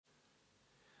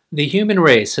The human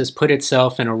race has put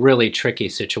itself in a really tricky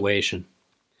situation.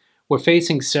 We're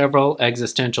facing several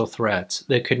existential threats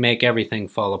that could make everything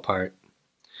fall apart,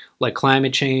 like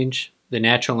climate change, the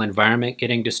natural environment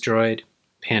getting destroyed,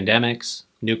 pandemics,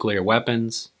 nuclear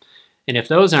weapons. And if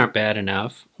those aren't bad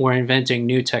enough, we're inventing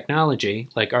new technology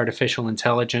like artificial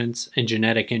intelligence and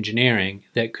genetic engineering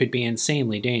that could be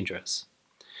insanely dangerous.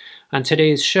 On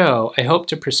today's show, I hope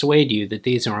to persuade you that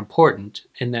these are important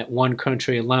and that one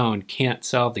country alone can't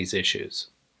solve these issues.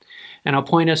 And I'll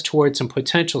point us towards some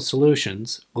potential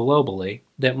solutions, globally,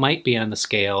 that might be on the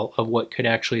scale of what could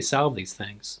actually solve these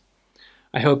things.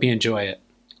 I hope you enjoy it.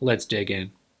 Let's dig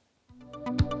in.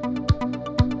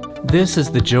 This is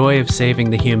the joy of saving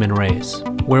the human race,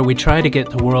 where we try to get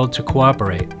the world to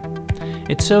cooperate.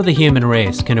 It's so the human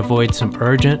race can avoid some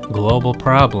urgent global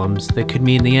problems that could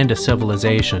mean the end of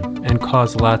civilization and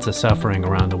cause lots of suffering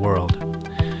around the world.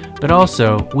 But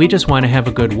also, we just want to have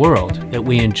a good world that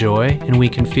we enjoy and we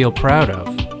can feel proud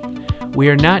of. We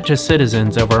are not just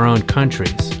citizens of our own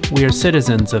countries, we are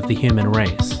citizens of the human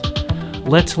race.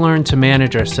 Let's learn to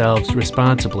manage ourselves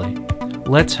responsibly.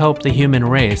 Let's help the human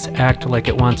race act like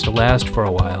it wants to last for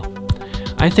a while.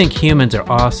 I think humans are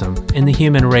awesome, and the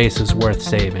human race is worth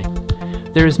saving.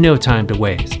 There is no time to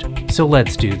waste, so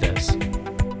let's do this.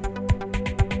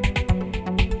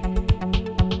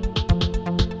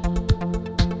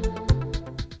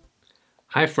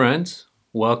 Hi friends,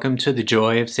 welcome to the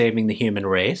joy of saving the human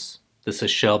race. This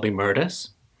is Shelby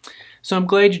Murtis. So I'm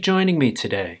glad you're joining me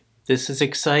today. This is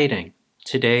exciting.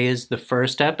 Today is the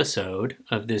first episode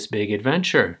of this big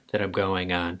adventure that I'm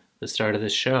going on, the start of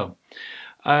this show.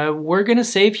 We're going to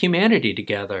save humanity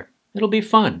together. It'll be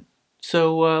fun.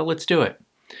 So let's do it.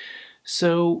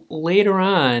 So later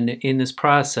on in this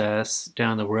process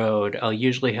down the road, I'll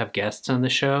usually have guests on the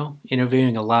show,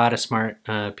 interviewing a lot of smart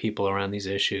people around these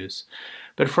issues.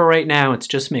 But for right now, it's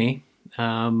just me.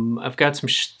 I've got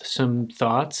some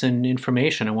thoughts and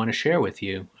information I want to share with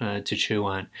you to chew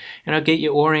on, and I'll get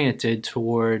you oriented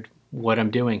toward what I'm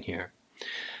doing here.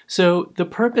 So the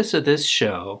purpose of this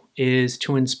show is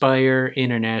to inspire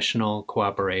international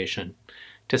cooperation,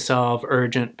 to solve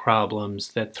urgent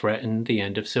problems that threaten the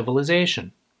end of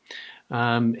civilization.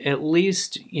 At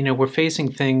least, we're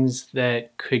facing things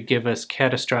that could give us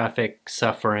catastrophic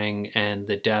suffering and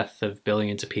the death of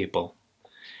billions of people.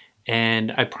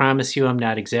 And I promise you I'm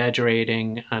not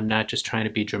exaggerating. I'm not just trying to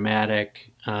be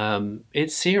dramatic.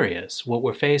 It's serious, what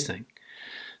we're facing.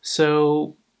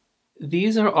 So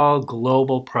these are all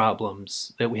global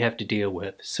problems that we have to deal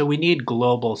with. So we need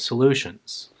global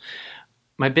solutions.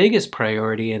 My biggest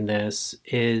priority in this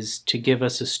is to give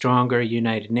us a stronger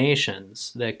United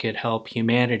Nations that could help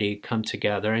humanity come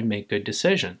together and make good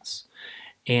decisions,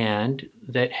 and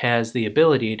that has the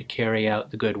ability to carry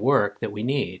out the good work that we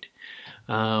need.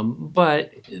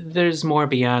 But there's more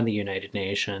beyond the United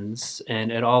Nations,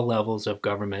 and at all levels of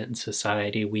government and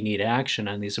society, we need action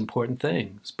on these important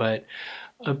things. But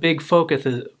a big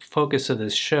focus of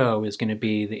this show is going to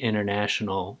be the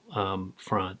international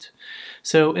front.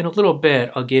 So in a little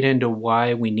bit, I'll get into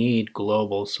why we need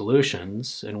global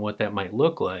solutions and what that might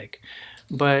look like.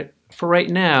 But for right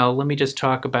now, let me just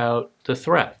talk about the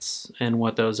threats and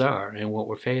what those are and what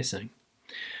we're facing.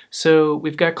 So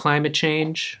we've got climate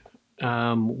change,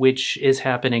 which is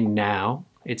happening now.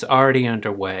 It's already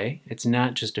underway. It's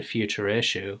not just a future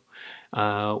issue.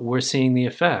 We're seeing the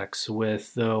effects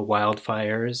with the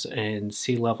wildfires and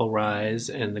sea level rise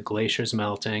and the glaciers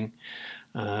melting.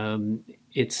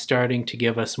 It's starting to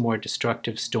give us more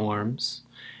destructive storms.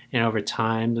 And over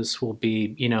time, this will be,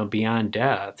 beyond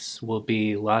deaths, will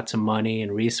be lots of money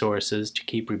and resources to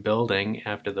keep rebuilding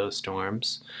after those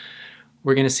storms.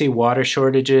 We're going to see water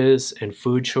shortages and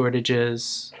food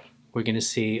shortages. We're going to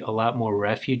see a lot more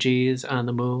refugees on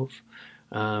the move.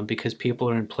 Because people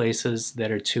are in places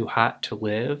that are too hot to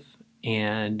live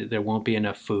and there won't be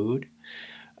enough food.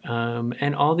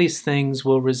 And all these things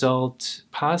will result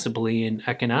possibly in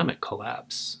economic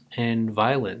collapse and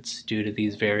violence due to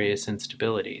these various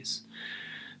instabilities.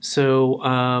 So,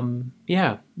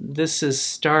 this is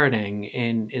starting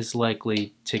and is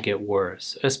likely to get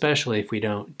worse, especially if we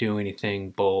don't do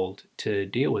anything bold to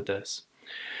deal with this.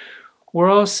 We're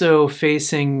also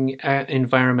facing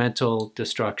environmental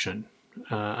destruction.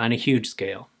 On a huge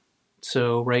scale.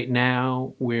 So right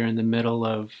now, we're in the middle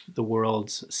of the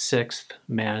world's 6th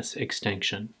mass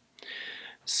extinction.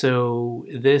 So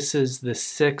this is the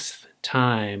 6th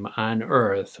time on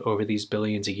Earth over these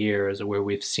billions of years where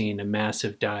we've seen a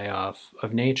massive die-off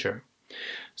of nature.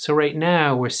 So right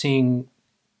now, we're seeing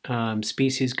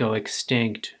species go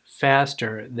extinct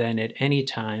faster than at any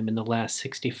time in the last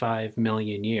 65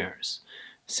 million years,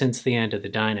 since the end of the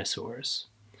dinosaurs.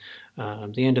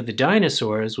 The end of the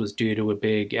dinosaurs was due to a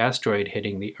big asteroid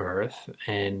hitting the Earth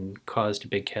and caused a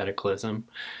big cataclysm.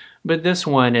 But this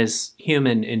one is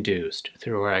human-induced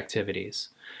through our activities.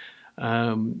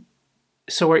 Um,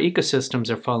 so our ecosystems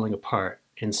are falling apart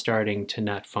and starting to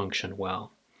not function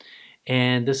well.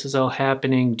 And this is all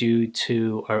happening due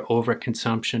to our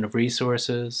overconsumption of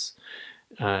resources,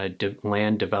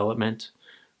 land development,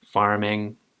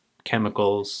 farming,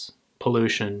 chemicals,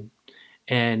 pollution,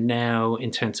 and now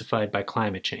intensified by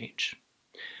climate change.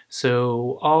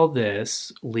 So, all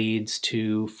this leads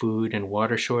to food and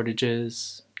water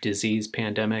shortages, disease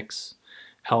pandemics,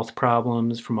 health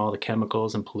problems from all the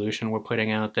chemicals and pollution we're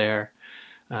putting out there.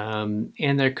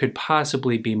 And there could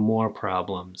possibly be more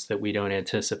problems that we don't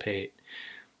anticipate.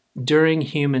 During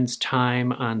humans'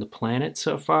 time on the planet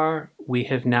so far, we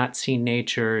have not seen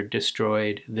nature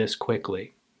destroyed this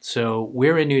quickly. So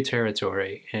we're in new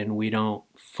territory and we don't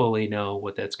fully know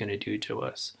what that's going to do to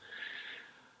us.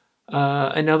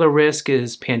 Another risk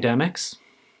is pandemics.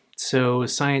 So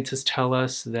scientists tell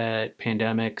us that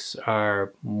pandemics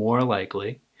are more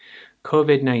likely.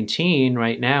 COVID-19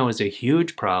 right now is a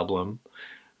huge problem,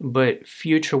 but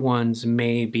future ones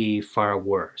may be far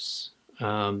worse.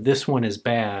 This one is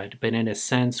bad, but in a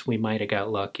sense, we might have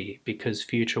got lucky because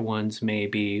future ones may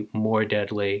be more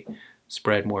deadly,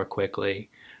 spread more quickly.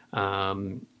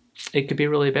 It could be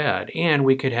really bad. And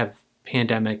we could have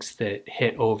pandemics that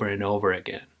hit over and over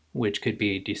again, which could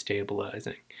be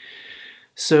destabilizing.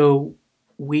 So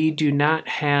we do not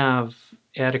have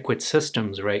adequate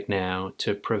systems right now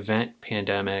to prevent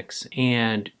pandemics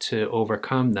and to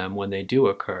overcome them when they do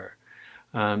occur.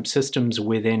 Systems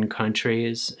within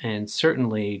countries and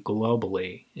certainly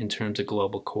globally in terms of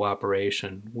global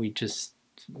cooperation. We just,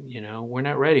 we're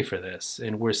not ready for this.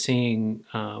 And we're seeing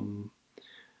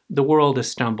the world is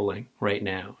stumbling right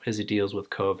now as it deals with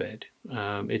COVID.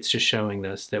 It's just showing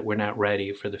us that we're not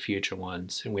ready for the future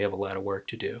ones and we have a lot of work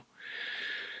to do.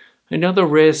 Another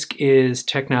risk is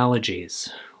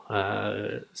technologies,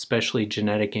 especially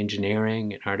genetic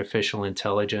engineering and artificial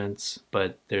intelligence,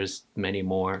 but there's many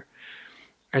more.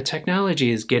 Our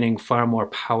technology is getting far more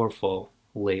powerful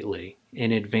lately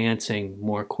and advancing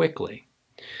more quickly.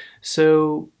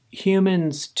 So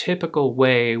humans' typical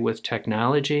way with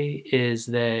technology is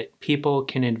that people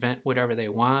can invent whatever they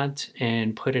want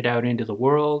and put it out into the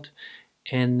world,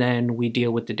 and then we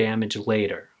deal with the damage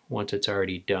later once it's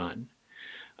already done.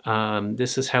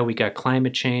 This is how we got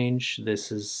climate change.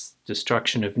 This is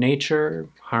destruction of nature,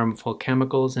 harmful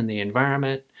chemicals in the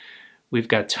environment. We've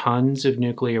got tons of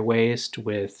nuclear waste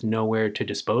with nowhere to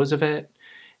dispose of it,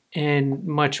 and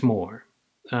much more.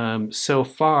 So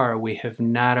far, we have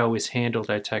not always handled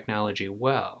our technology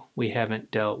well. We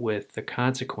haven't dealt with the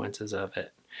consequences of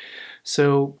it.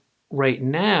 So right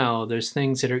now, there's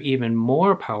things that are even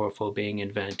more powerful being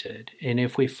invented. And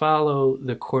if we follow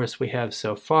the course we have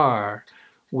so far,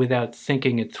 without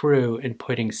thinking it through and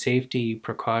putting safety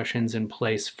precautions in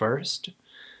place first,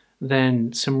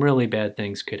 then some really bad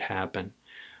things could happen.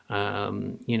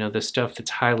 The stuff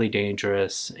that's highly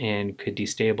dangerous and could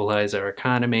destabilize our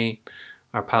economy,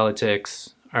 our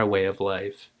politics, our way of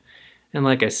life. And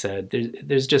like I said,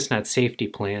 there's just not safety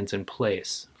plans in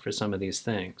place for some of these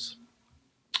things.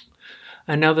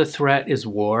 Another threat is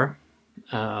war.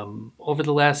 Over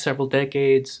the last several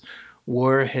decades,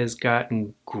 war has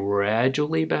gotten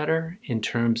gradually better in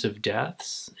terms of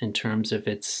deaths, in terms of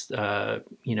its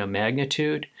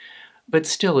magnitude, but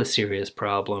still a serious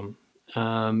problem.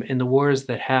 And the wars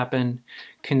that happen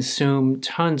consume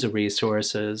tons of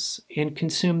resources and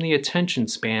consume the attention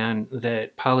span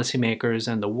that policymakers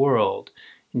and the world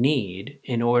need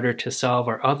in order to solve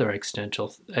our other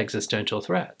existential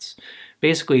threats.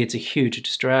 Basically, it's a huge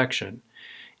distraction,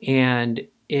 and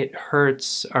it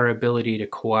hurts our ability to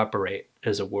cooperate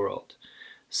as a world.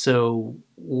 So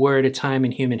we're at a time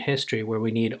in human history where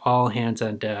we need all hands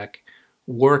on deck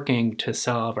working to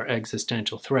solve our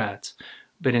existential threats,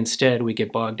 but instead we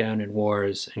get bogged down in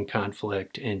wars and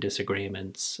conflict and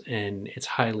disagreements, and it's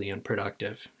highly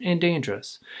unproductive and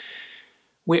dangerous.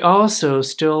 We also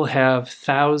still have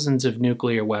thousands of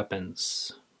nuclear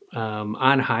weapons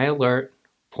on high alert,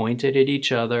 pointed at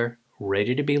each other,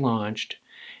 ready to be launched.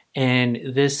 And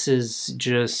this is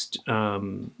just,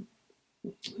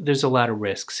 there's a lot of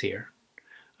risks here.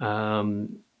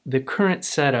 The current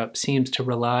setup seems to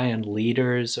rely on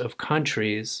leaders of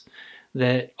countries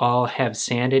that all have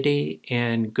sanity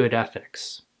and good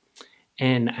ethics.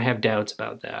 And I have doubts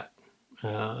about that.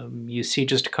 You see,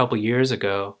 just a couple years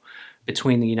ago,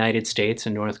 between the United States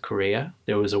and North Korea,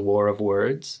 there was a war of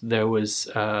words. There was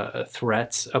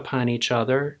threats upon each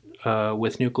other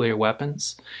with nuclear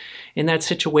weapons. In that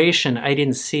situation, I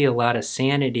didn't see a lot of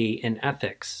sanity and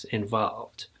ethics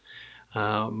involved.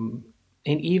 And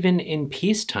even in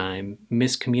peacetime,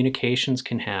 miscommunications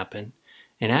can happen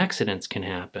and accidents can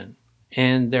happen.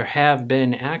 And there have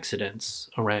been accidents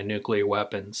around nuclear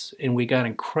weapons, and we got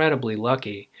incredibly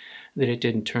lucky that it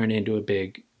didn't turn into a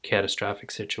big catastrophic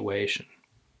situation.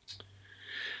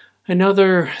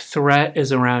 Another threat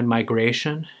is around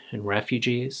migration and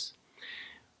refugees.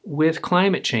 With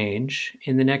climate change,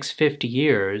 in the next 50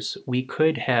 years, we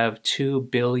could have 2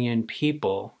 billion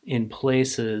people in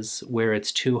places where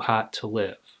it's too hot to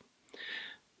live.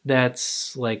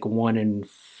 That's like 1 in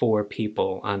 4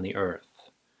 people on the earth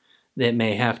that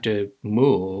may have to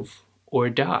move or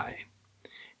die.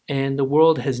 And the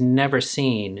world has never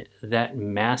seen that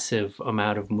massive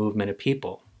amount of movement of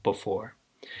people before.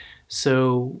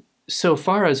 So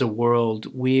far as a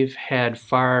world, we've had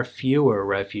far fewer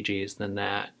refugees than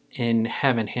that and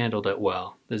haven't handled it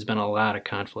well. There's been a lot of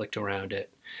conflict around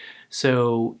it.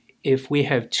 So if we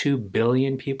have 2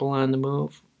 billion people on the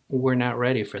move, we're not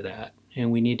ready for that,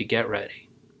 and we need to get ready.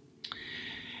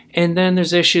 And then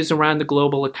there's issues around the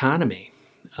global economy.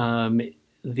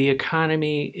 The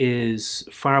economy is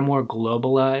far more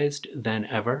globalized than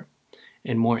ever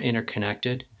and more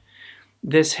interconnected.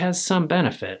 This has some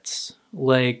benefits,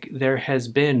 like there has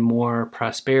been more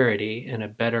prosperity and a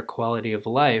better quality of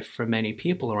life for many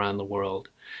people around the world,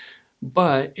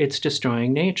 but it's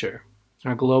destroying nature.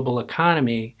 Our global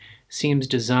economy seems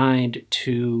designed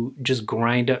to just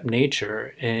grind up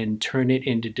nature and turn it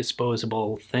into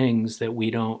disposable things that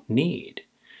we don't need.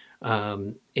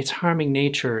 It's harming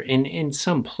nature in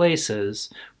some places,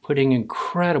 putting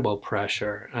incredible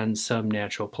pressure on some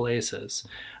natural places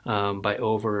by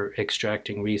over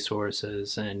extracting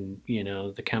resources and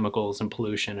the chemicals and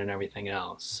pollution and everything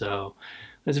else. So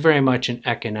it's very much an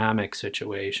economic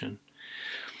situation.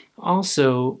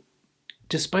 Also,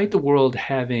 despite the world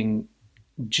having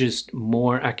just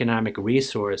more economic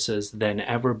resources than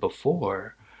ever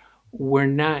before, we're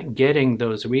not getting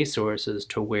those resources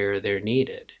to where they're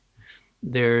needed.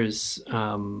 There's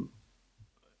a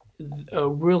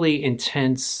really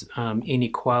intense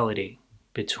inequality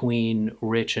between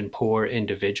rich and poor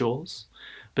individuals,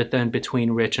 but then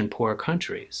between rich and poor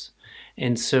countries.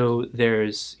 And so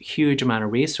there's huge amount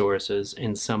of resources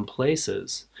in some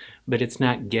places, but it's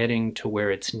not getting to where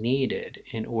it's needed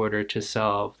in order to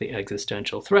solve the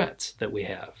existential threats that we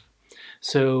have.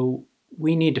 So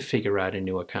we need to figure out a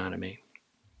new economy.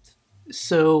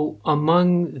 So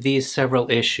among these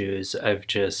several issues I've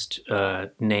just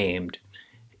named,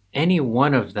 any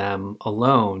one of them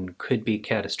alone could be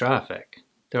catastrophic.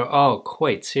 They're all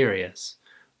quite serious,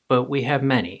 but we have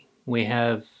many. We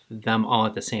have them all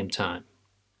at the same time.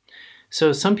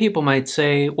 So some people might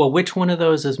say, well, which one of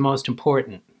those is most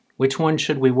important? Which one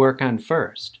should we work on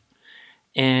first?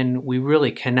 And we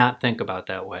really cannot think about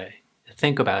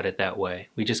it that way.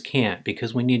 We just can't,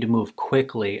 because we need to move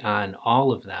quickly on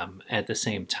all of them at the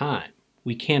same time.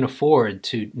 We can't afford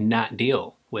to not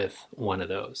deal with one of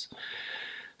those.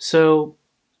 So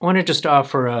I want to just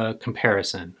offer a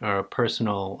comparison or a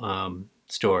personal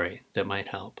story that might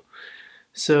help.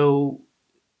 So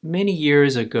many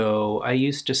years ago, I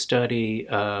used to study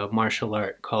a martial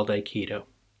art called Aikido.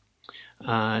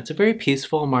 It's a very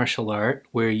peaceful martial art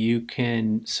where you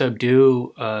can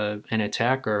subdue an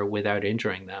attacker without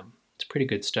injuring them. It's pretty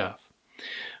good stuff.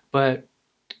 But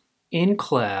in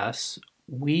class,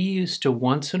 we used to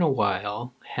once in a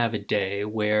while have a day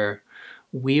where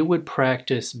we would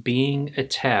practice being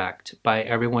attacked by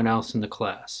everyone else in the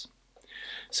class.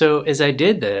 So as I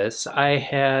did this, I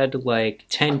had like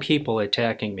 10 people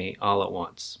attacking me all at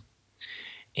once.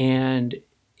 And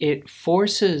it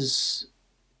forced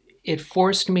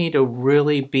me to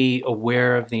really be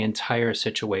aware of the entire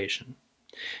situation.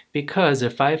 Because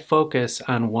if I focus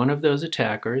on one of those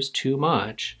attackers too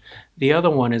much, the other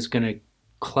one is going to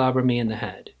clobber me in the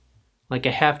head. Like,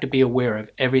 I have to be aware of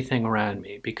everything around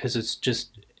me because it's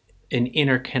just an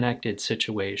interconnected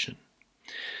situation.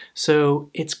 So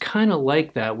it's kind of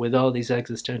like that with all these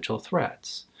existential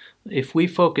threats. If we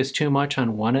focus too much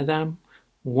on one of them,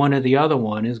 one of the other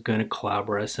one is going to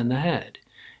clobber us in the head.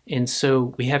 And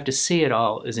so we have to see it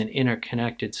all as an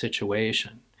interconnected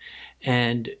situation.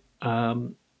 And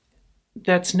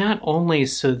that's not only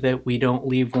so that we don't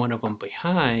leave one of them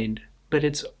behind, but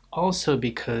it's also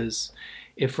because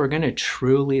if we're going to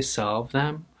truly solve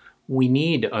them, we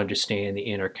need to understand the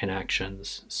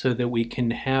interconnections so that we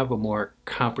can have a more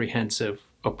comprehensive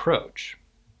approach.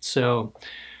 So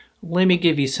let me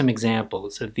give you some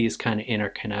examples of these kind of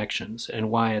interconnections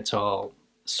and why it's all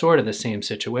sort of the same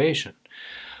situation.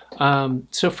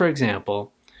 So for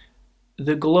example,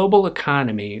 The global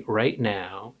economy right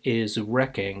now is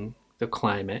wrecking the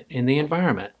climate and the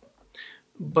environment.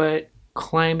 But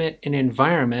climate and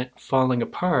environment falling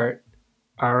apart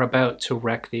are about to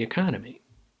wreck the economy.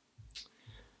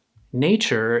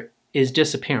 Nature is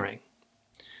disappearing,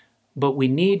 but we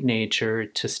need nature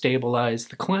to stabilize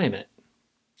the climate.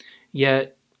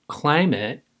 Yet,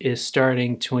 climate is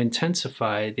starting to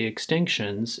intensify the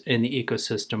extinctions and the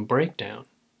ecosystem breakdown.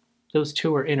 Those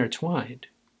two are intertwined.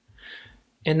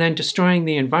 And then destroying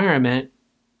the environment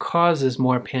causes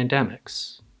more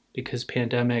pandemics because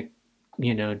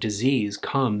disease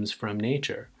comes from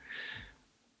nature.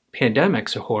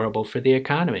 Pandemics are horrible for the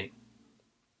economy.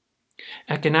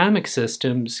 Economic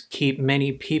systems keep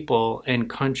many people and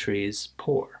countries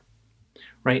poor.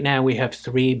 Right now we have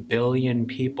 3 billion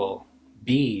people,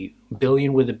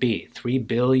 billion with a B, 3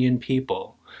 billion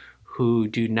people who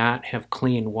do not have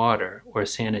clean water or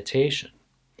sanitation.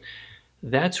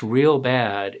 That's real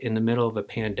bad in the middle of a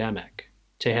pandemic,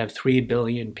 to have 3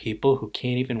 billion people who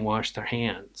can't even wash their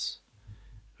hands.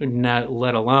 Not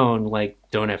let alone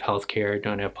don't have health care,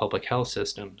 don't have public health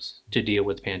systems to deal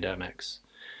with pandemics.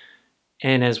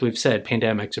 And as we've said,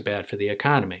 pandemics are bad for the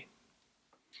economy.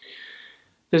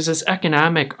 There's this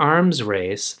economic arms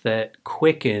race that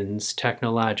quickens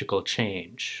technological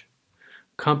change.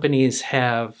 Companies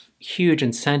have huge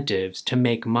incentives to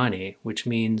make money, which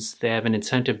means they have an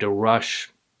incentive to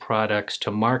rush products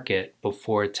to market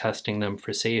before testing them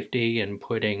for safety and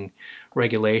putting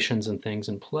regulations and things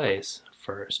in place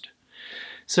first.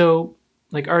 So,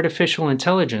 artificial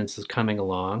intelligence is coming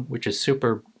along, which is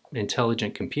super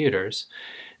intelligent computers.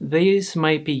 These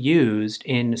might be used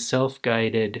in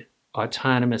self-guided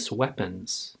autonomous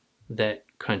weapons that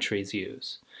countries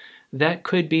use. That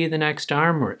could be the next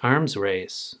arms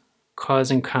race,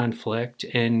 causing conflict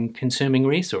and consuming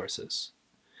resources.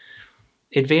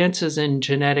 Advances in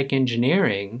genetic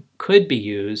engineering could be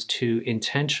used to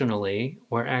intentionally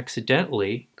or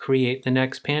accidentally create the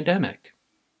next pandemic.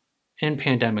 And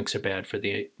pandemics are bad for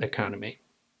the economy.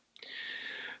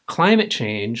 Climate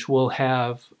change will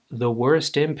have the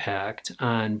worst impact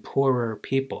on poorer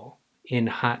people in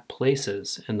hot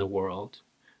places in the world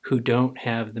who don't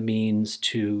have the means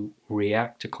to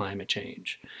react to climate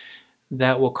change.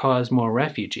 That will cause more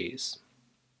refugees.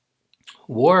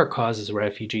 War causes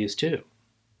refugees too.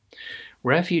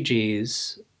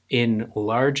 Refugees in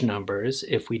large numbers,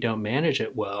 if we don't manage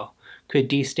it well, could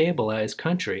destabilize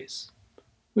countries,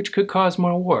 which could cause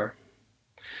more war.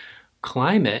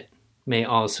 Climate may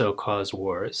also cause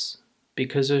wars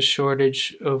because of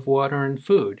shortage of water and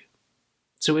food.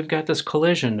 So we've got this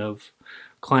collision of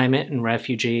climate and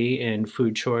refugee and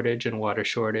food shortage and water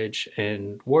shortage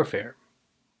and warfare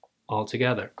all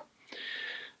together.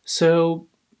 So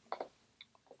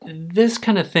this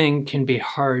kind of thing can be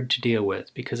hard to deal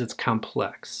with because it's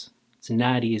complex. It's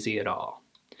not easy at all.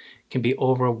 It can be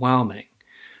overwhelming,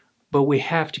 but we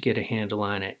have to get a handle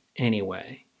on it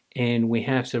anyway. And we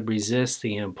have to resist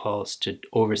the impulse to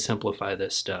oversimplify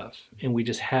this stuff. And we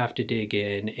just have to dig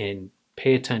in and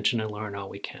pay attention and learn all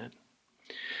we can.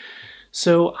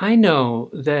 So I know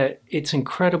that it's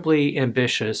incredibly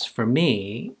ambitious for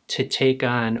me to take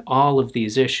on all of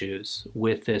these issues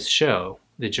with this show,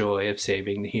 The Joy of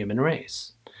Saving the Human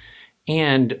Race,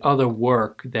 and other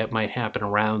work that might happen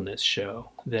around this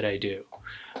show that I do.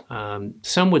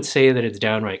 Some would say that it's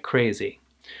downright crazy,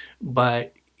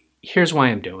 but here's why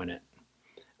I'm doing it.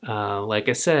 Like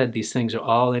I said, these things are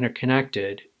all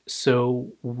interconnected,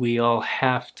 so we all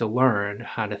have to learn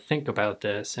how to think about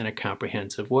this in a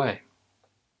comprehensive way.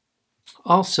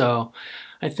 Also,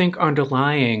 I think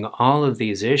underlying all of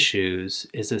these issues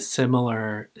is a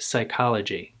similar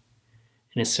psychology,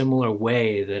 in a similar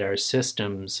way that our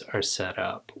systems are set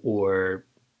up or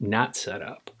not set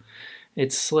up.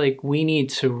 It's like we need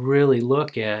to really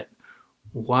look at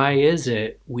why is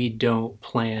it we don't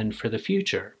plan for the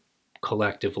future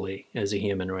collectively as a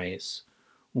human race?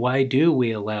 Why do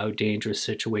we allow dangerous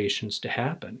situations to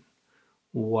happen?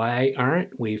 Why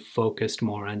aren't we focused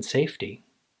more on safety?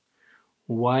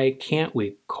 Why can't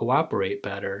we cooperate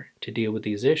better to deal with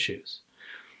these issues?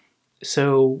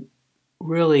 So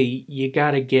really, you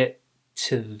got to get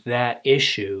to that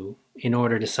issue in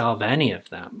order to solve any of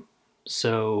them.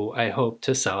 So I hope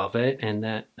to solve it, and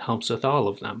that helps with all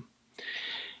of them.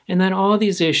 And then all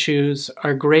these issues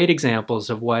are great examples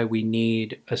of why we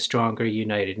need a stronger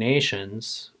United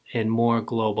Nations and more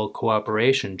global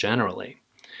cooperation generally.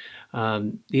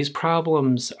 These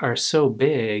problems are so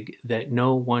big that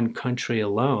no one country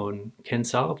alone can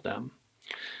solve them.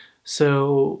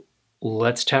 So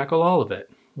let's tackle all of it.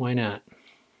 Why not?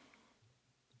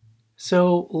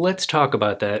 So let's talk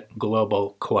about that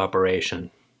global cooperation.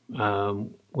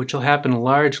 which will happen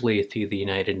largely through the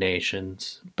United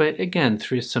Nations, but again,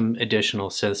 through some additional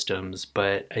systems.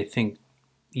 But I think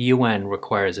UN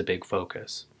requires a big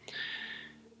focus.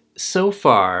 So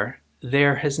far,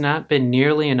 there has not been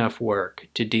nearly enough work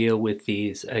to deal with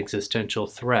these existential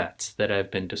threats that I've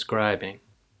been describing.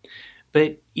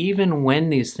 But even when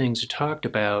these things are talked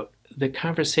about, the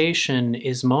conversation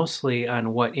is mostly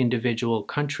on what individual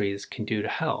countries can do to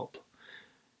help,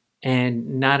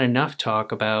 and not enough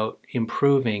talk about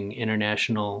improving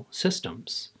international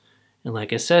systems. And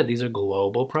like I said, these are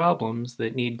global problems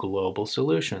that need global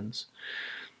solutions.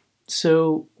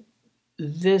 So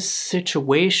this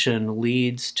situation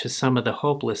leads to some of the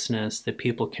hopelessness that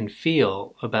people can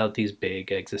feel about these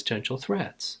big existential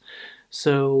threats.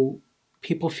 So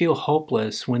people feel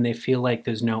hopeless when they feel like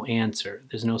there's no answer,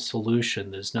 there's no solution,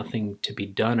 there's nothing to be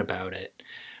done about it.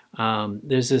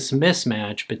 There's this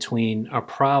mismatch between our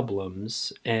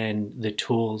problems and the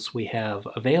tools we have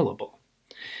available.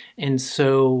 And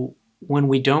so when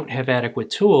we don't have adequate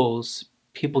tools,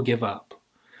 people give up.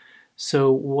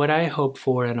 So what I hope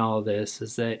for in all this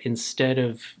is that instead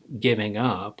of giving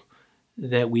up,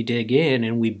 that we dig in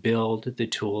and we build the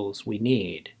tools we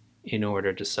need in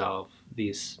order to solve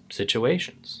these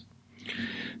situations.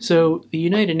 So the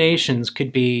United Nations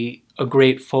could be a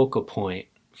great focal point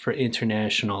for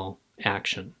international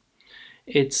action.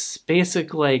 It's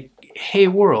basically like, hey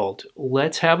world,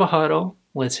 let's have a huddle,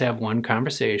 let's have one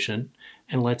conversation,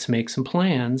 and let's make some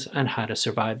plans on how to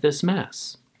survive this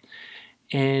mess.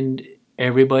 And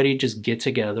everybody just get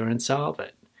together and solve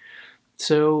it.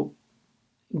 So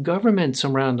governments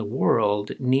around the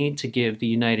world need to give the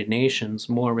United Nations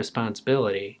more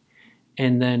responsibility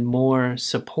and then more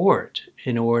support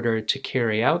in order to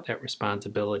carry out that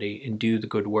responsibility and do the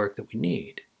good work that we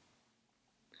need.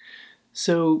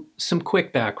 So, some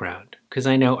quick background, because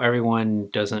I know everyone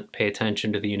doesn't pay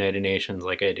attention to the United Nations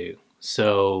like I do.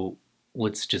 So,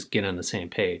 let's just get on the same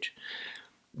page.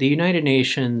 The United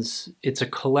Nations, it's a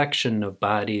collection of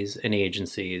bodies and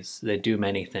agencies that do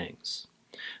many things.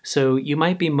 So, you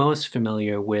might be most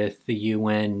familiar with the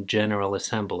UN General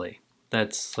Assembly.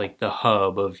 That's like the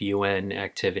hub of UN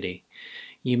activity.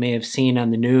 You may have seen on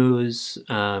the news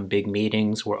big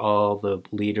meetings where all the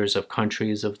leaders of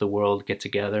countries of the world get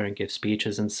together and give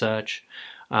speeches and such.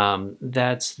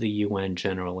 That's the UN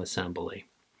General Assembly.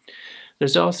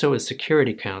 There's also a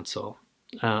Security Council,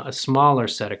 a smaller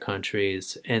set of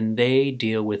countries, and they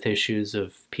deal with issues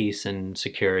of peace and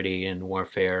security and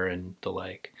warfare and the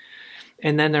like.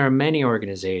 And then there are many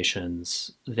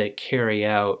organizations that carry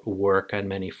out work on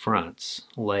many fronts,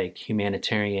 like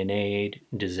humanitarian aid,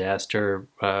 disaster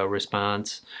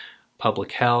response,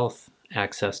 public health,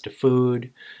 access to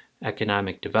food,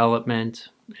 economic development,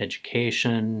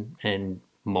 education, and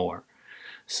more.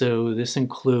 So this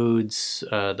includes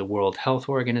the World Health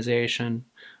Organization,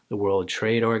 the World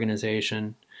Trade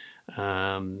Organization,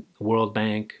 World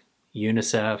Bank,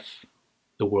 UNICEF,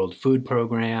 the World Food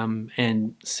Program,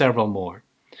 and several more.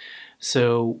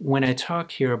 So when I talk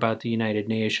here about the United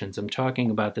Nations, I'm talking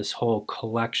about this whole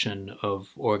collection of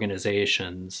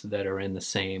organizations that are in the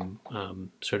same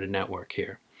sort of network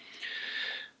here.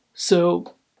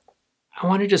 So I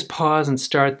want to just pause and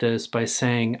start this by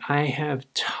saying I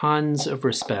have tons of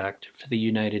respect for the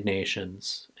United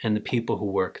Nations and the people who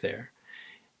work there.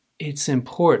 It's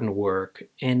important work,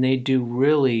 and they do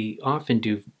really often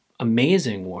do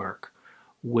amazing work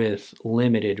with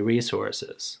limited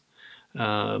resources.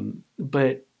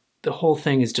 But the whole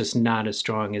thing is just not as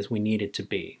strong as we need it to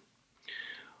be.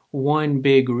 One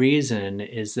big reason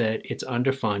is that it's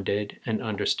underfunded and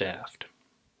understaffed.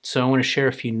 So I want to share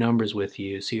a few numbers with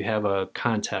you so you have a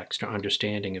context or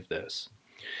understanding of this.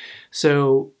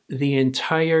 So the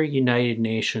entire United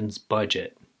Nations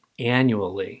budget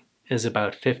annually is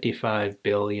about $55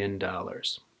 billion.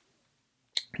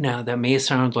 Now, that may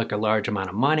sound like a large amount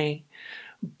of money,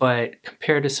 but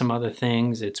compared to some other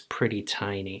things, it's pretty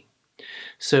tiny.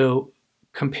 So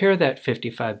compare that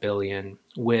 55 billion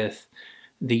with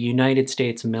the United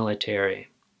States military,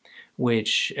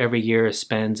 which every year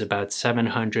spends about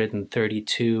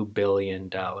 $732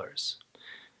 billion.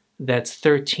 That's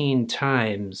 13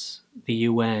 times the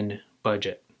UN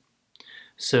budget.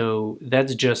 So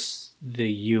that's just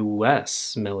the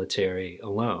US military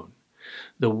alone.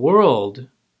 The world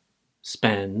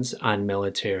spends on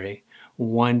military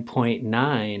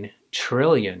 $1.9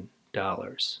 trillion,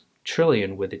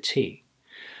 trillion with a T.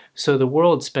 So the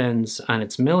world spends on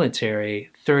its military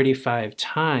 35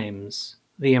 times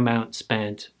the amount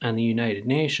spent on the United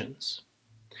Nations.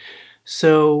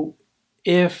 So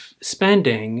if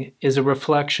spending is a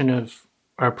reflection of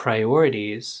our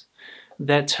priorities,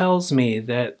 that tells me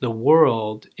that the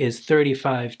world is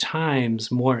 35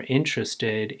 times more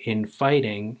interested in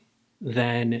fighting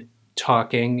than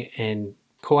talking and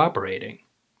cooperating.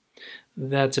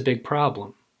 That's a big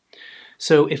problem.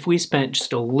 So if we spent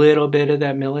just a little bit of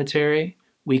that military,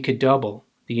 we could double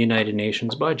the United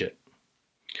Nations budget.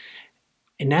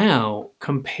 And now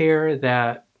compare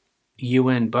that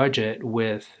UN budget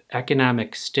with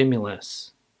economic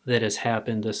stimulus that has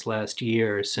happened this last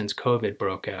year since COVID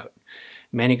broke out.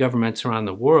 Many governments around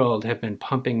the world have been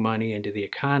pumping money into the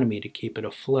economy to keep it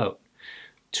afloat.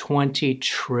 $20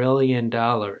 trillion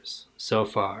so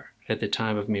far at the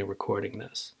time of me recording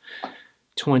this.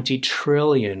 20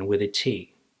 trillion with a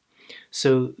T.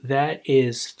 So that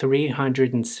is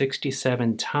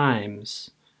 367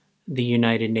 times the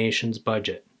United Nations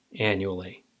budget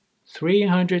annually.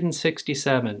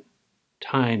 367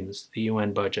 times the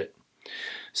UN budget.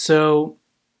 So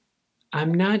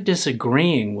I'm not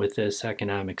disagreeing with this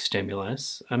economic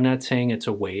stimulus. I'm not saying it's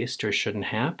a waste or shouldn't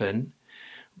happen,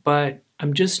 but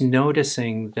I'm just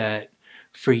noticing that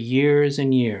for years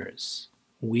and years,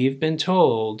 we've been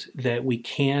told that we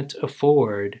can't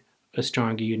afford a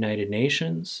stronger United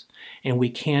Nations, and we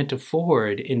can't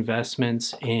afford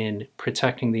investments in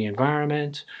protecting the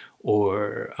environment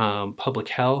or public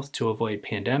health to avoid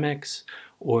pandemics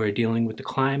or dealing with the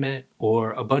climate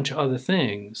or a bunch of other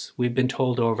things. We've been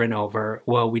told over and over,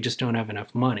 well, we just don't have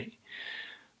enough money.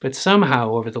 But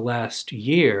somehow over the last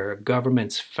year,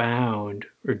 governments found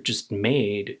or just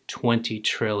made $20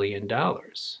 trillion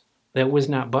that was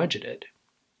not budgeted.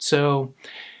 So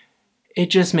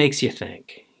it just makes you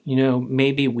think,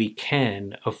 maybe we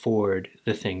can afford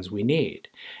the things we need.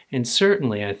 And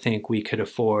certainly I think we could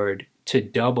afford to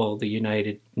double the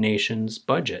United Nations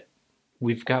budget.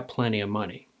 We've got plenty of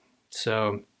money.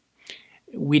 So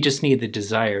we just need the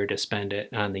desire to spend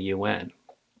it on the UN.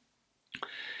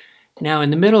 Now, in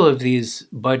the middle of these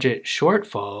budget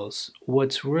shortfalls,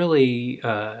 what's really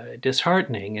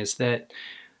disheartening is that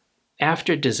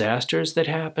after disasters that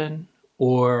happen,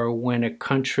 or when a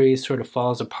country sort of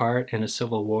falls apart in a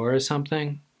civil war or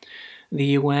something, the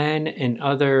UN and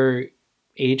other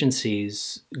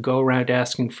agencies go around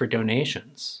asking for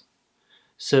donations.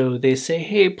 So they say,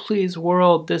 hey, please,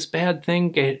 world, this bad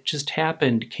thing just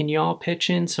happened. Can you all pitch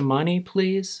in some money,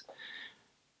 please?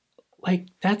 Like,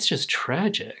 that's just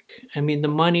tragic. I mean, the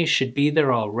money should be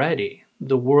there already.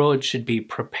 The world should be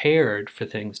prepared for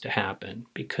things to happen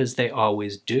because they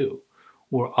always do.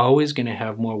 We're always going to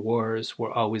have more wars.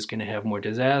 We're always going to have more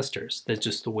disasters. That's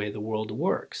just the way the world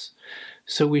works.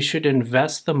 So we should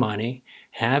invest the money,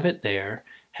 have it there,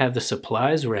 have the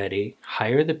supplies ready,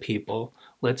 hire the people.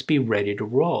 Let's be ready to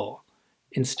roll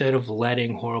instead of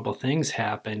letting horrible things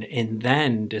happen and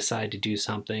then decide to do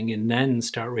something and then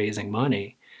start raising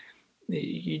money.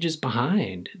 You're just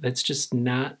behind. That's just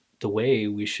not the way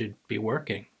we should be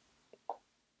working.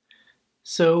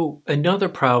 So another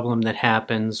problem that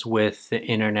happens with the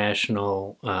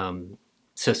international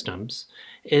systems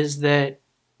is that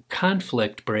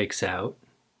conflict breaks out,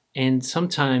 and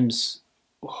sometimes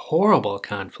horrible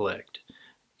conflict,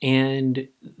 and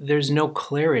there's no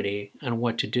clarity on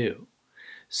what to do.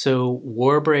 So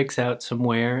war breaks out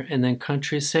somewhere, and then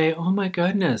countries say, oh my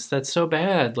goodness, that's so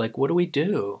bad. Like, what do we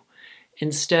do?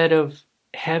 Instead of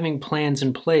having plans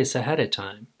in place ahead of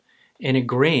time and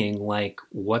agreeing like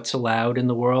what's allowed in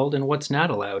the world and what's not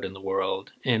allowed in the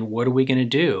world, and what are we going to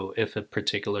do if a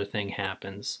particular thing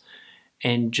happens,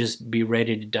 and just be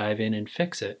ready to dive in and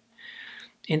fix it.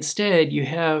 Instead, you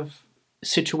have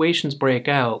situations break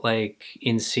out like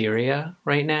in Syria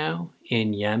right now,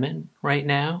 in Yemen right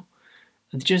now,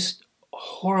 just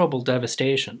horrible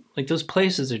devastation. Like, those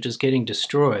places are just getting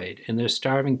destroyed, and they're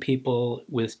starving people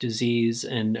with disease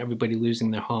and everybody losing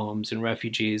their homes and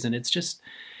refugees, and it's just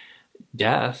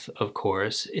death, of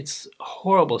course. It's a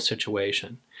horrible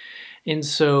situation. And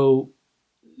so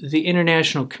the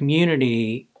international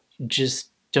community just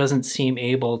doesn't seem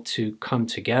able to come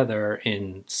together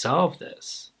and solve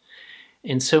this.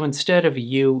 And so instead of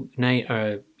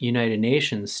United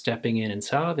Nations stepping in and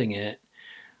solving it,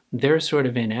 they're sort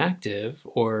of inactive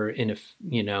or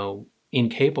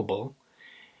incapable.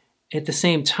 At the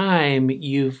same time,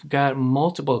 you've got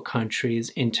multiple countries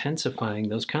intensifying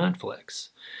those conflicts.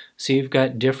 So you've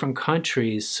got different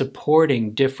countries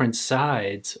supporting different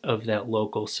sides of that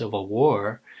local civil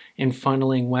war and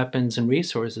funneling weapons and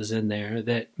resources in there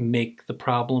that make the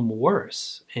problem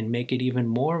worse and make it even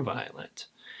more violent.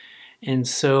 And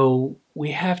so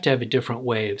we have to have a different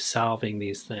way of solving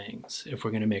these things if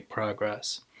we're going to make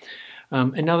progress.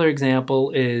 Another example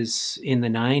is in the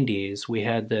 90s, we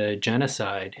had the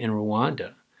genocide in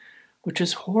Rwanda, which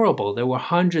is horrible. There were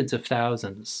hundreds of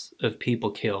thousands of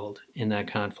people killed in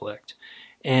that conflict.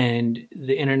 And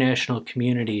the international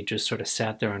community just sort of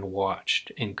sat there and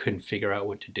watched and couldn't figure out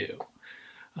what to do.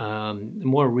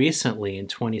 More recently, in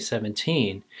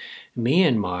 2017,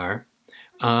 Myanmar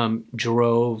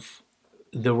drove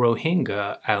the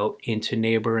Rohingya out into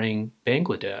neighboring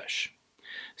Bangladesh.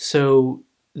 So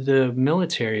the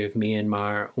military of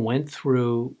Myanmar went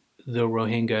through the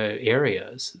Rohingya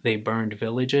areas. They burned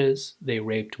villages, they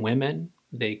raped women,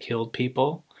 they killed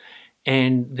people,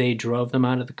 and they drove them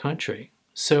out of the country.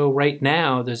 So right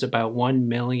now, there's about 1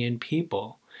 million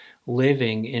people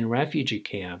living in refugee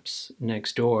camps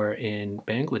next door in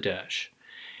Bangladesh.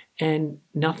 And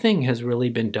nothing has really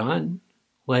been done.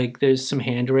 Like, there's some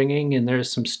hand wringing and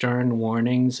there's some stern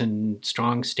warnings and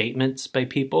strong statements by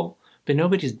people, but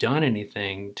nobody's done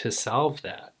anything to solve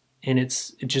that. And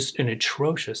it's just an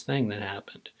atrocious thing that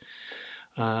happened.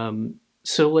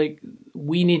 So, like,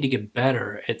 we need to get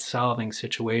better at solving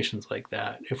situations like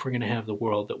that if we're going to have the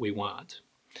world that we want.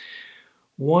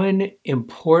 One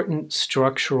important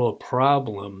structural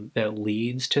problem that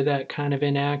leads to that kind of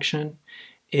inaction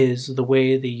is the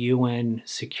way the UN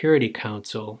Security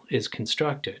Council is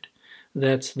constructed.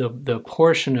 That's the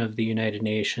portion of the United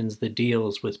Nations that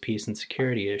deals with peace and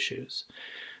security issues.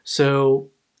 So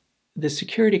the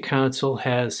Security Council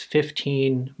has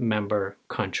 15 member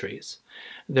countries.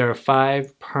 There are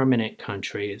 5 permanent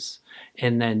countries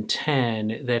and then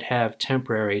 10 that have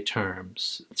temporary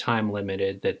terms, time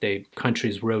limited, that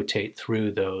countries rotate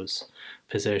through those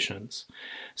positions.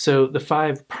 So the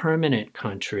 5 permanent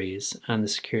countries on the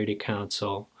Security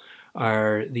Council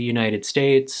are the United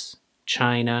States,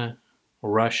 China,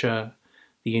 Russia,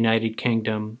 the United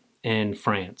Kingdom, and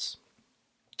France.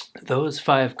 Those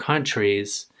 5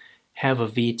 countries have a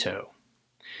veto.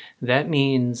 That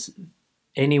means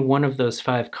any one of those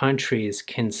 5 countries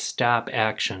can stop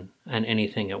action on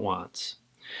anything it wants.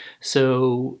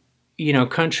 So,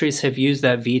 countries have used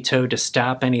that veto to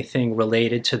stop anything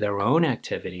related to their own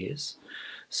activities.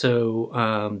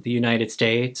 So the United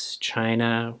States,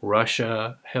 China,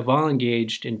 Russia have all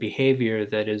engaged in behavior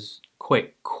that is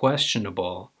quite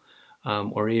questionable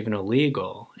or even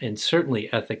illegal, and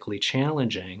certainly ethically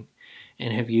challenging,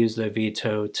 and have used the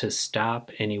veto to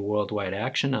stop any worldwide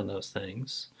action on those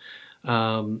things.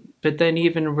 But then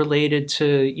even related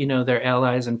to, their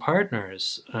allies and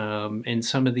partners in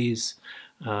some of these,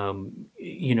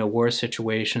 war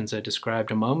situations I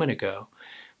described a moment ago,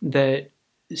 that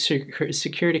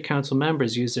Security Council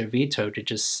members use their veto to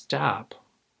just stop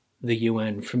the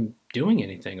UN from doing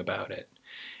anything about it.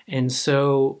 And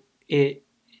so it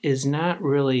is not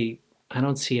really, I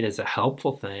don't see it as a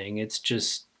helpful thing. It's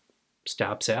just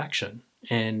stops action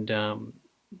and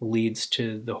leads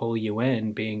to the whole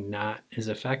UN being not as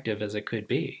effective as it could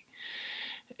be.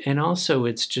 And also,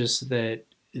 it's just that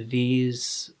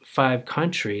these 5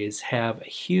 countries have a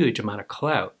huge amount of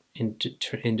clout in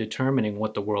determining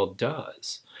what the world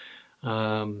does.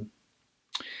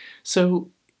 So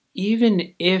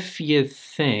even if you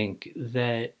think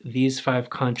that these 5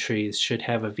 countries should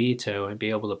have a veto and be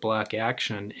able to block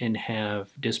action and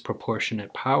have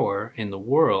disproportionate power in the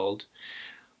world,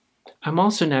 I'm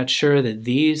also not sure that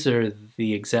these are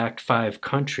the exact 5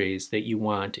 countries that you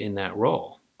want in that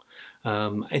role.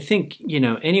 I think,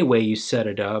 any way you set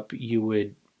it up, you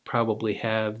would probably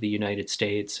have the United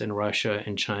States and Russia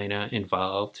and China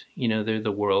involved. They're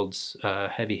the world's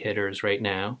heavy hitters right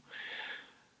now.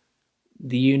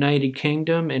 The United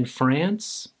Kingdom and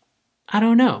France, I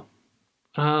don't know.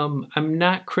 I'm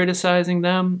not criticizing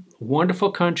them.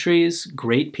 Wonderful countries,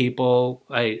 great people.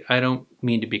 I don't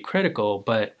mean to be critical,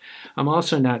 but I'm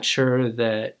also not sure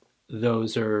that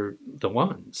those are the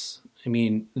ones. I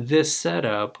mean, this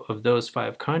setup of those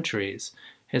 5 countries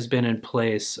has been in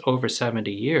place over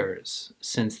 70 years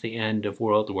since the end of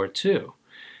World War II.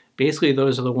 Basically,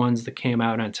 those are the ones that came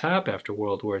out on top after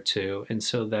World War II, and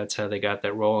so that's how they got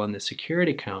that role in the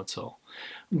Security Council.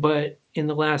 But in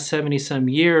the last 70-some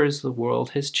years, the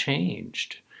world has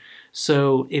changed.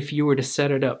 So if you were to set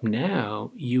it up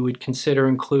now, you would consider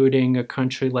including a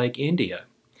country like India,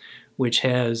 which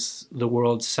has the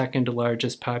world's 2nd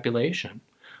largest population,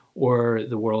 or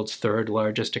the world's 3rd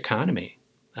largest economy.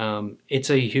 It's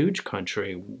a huge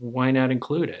country. Why not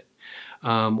include it?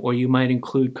 Or you might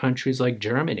include countries like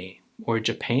Germany or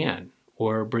Japan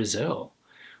or Brazil,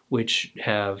 which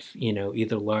have,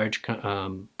 either large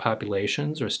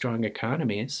populations or strong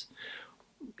economies,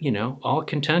 all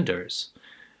contenders.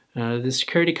 The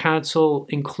Security Council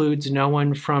includes no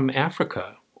one from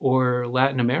Africa or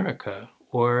Latin America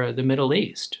or the Middle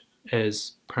East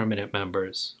as permanent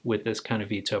members with this kind of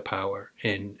veto power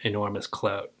and enormous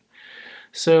clout.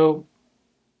 So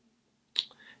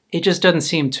it just doesn't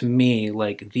seem to me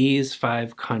like these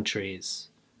 5 countries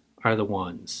are the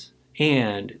ones,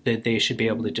 and that they should be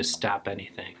able to just stop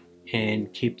anything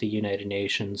and keep the United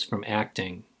Nations from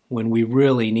acting when we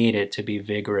really need it to be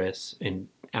vigorous and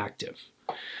active.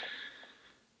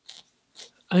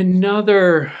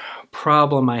 Another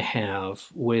problem I have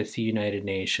with the United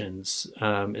Nations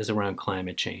is around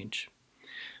climate change.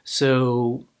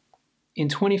 So in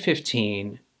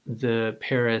 2015, the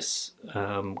Paris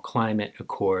Climate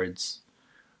Accords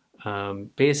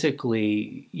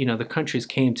basically, the countries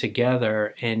came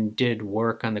together and did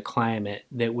work on the climate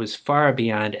that was far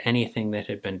beyond anything that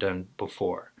had been done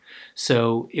before.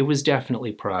 So it was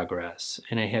definitely progress,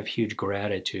 and I have huge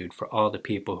gratitude for all the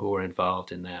people who were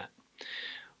involved in that.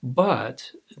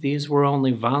 But these were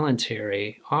only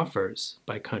voluntary offers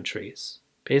by countries.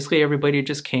 Basically, everybody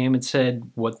just came and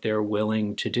said what they're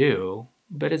willing to do,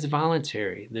 but it's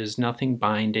voluntary. There's nothing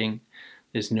binding,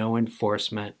 there's no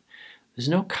enforcement, there's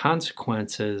no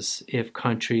consequences if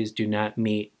countries do not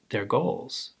meet their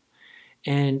goals.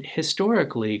 And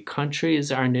historically,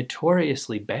 countries are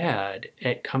notoriously bad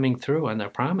at coming through on their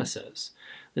promises.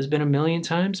 There's been a million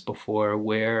times before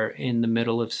where, in the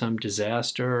middle of some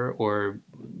disaster or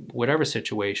whatever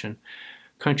situation,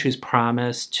 countries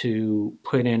promise to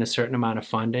put in a certain amount of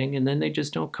funding and then they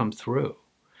just don't come through.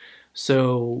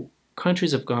 So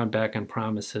countries have gone back on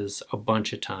promises a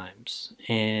bunch of times.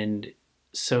 And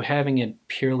so having it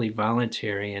purely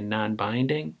voluntary and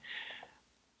non-binding,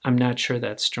 I'm not sure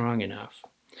that's strong enough.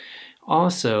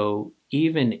 Also,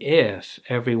 even if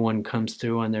everyone comes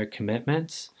through on their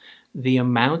commitments, the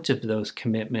amount of those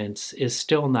commitments is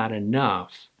still not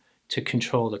enough to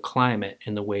control the climate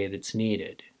in the way that's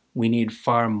needed. We need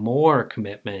far more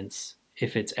commitments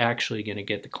if it's actually going to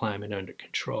get the climate under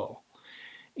control.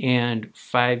 And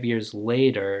 5 years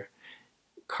later,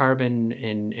 carbon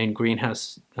and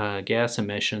greenhouse gas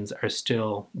emissions are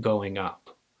still going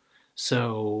up.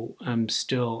 So I'm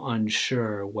still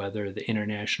unsure whether the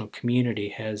international community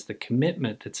has the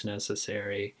commitment that's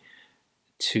necessary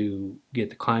to get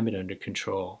the climate under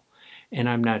control. And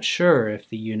I'm not sure if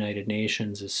the United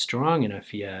Nations is strong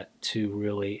enough yet to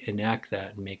really enact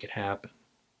that and make it happen.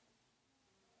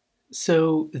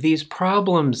 So these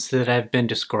problems that I've been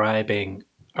describing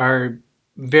are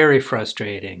very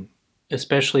frustrating,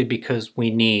 especially because we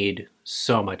need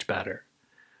so much better.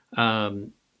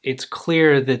 It's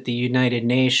clear that the United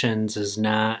Nations is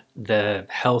not the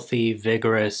healthy,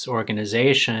 vigorous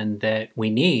organization that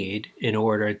we need in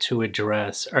order to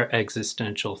address our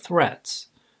existential threats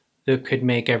that could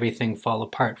make everything fall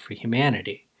apart for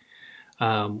humanity.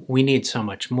 We need so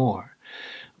much more.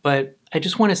 But I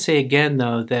just want to say again,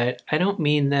 though, that I don't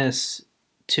mean this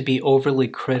to be overly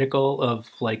critical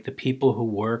of the people who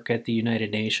work at the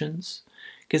United Nations.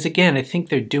 Because again, I think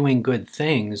they're doing good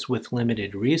things with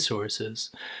limited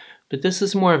resources. But this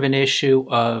is more of an issue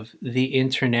of the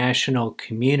international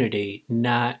community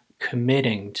not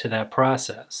committing to that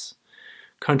process.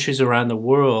 Countries around the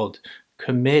world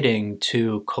committing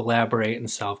to collaborate and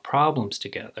solve problems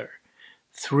together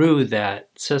through that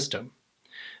system.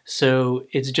 So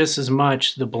it's just as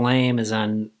much the blame is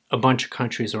on a bunch of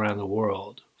countries around the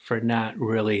world for not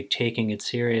really taking it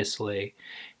seriously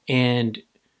and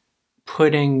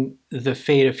putting the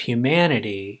fate of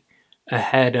humanity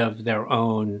ahead of their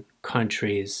own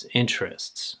country's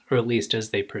interests, or at least as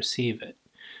they perceive it.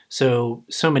 So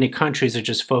many countries are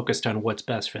just focused on what's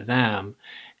best for them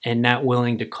and not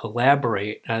willing to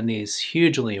collaborate on these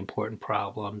hugely important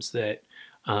problems that,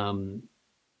 the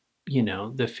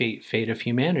fate of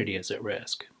humanity is at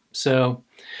risk. So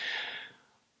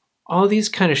all these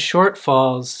kind of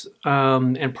shortfalls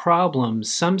and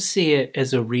problems, some see it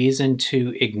as a reason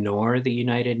to ignore the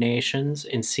United Nations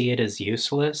and see it as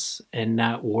useless and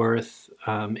not worth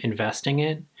investing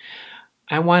in.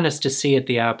 I want us to see it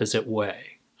the opposite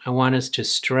way. I want us to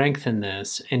strengthen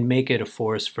this and make it a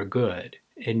force for good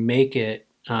and make it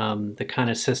the kind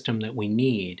of system that we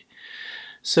need.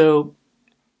 So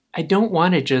I don't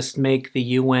want to just make the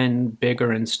UN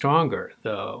bigger and stronger,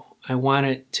 though. I want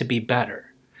it to be better.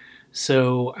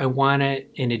 So I want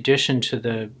it, in addition to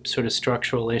the sort of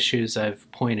structural issues I've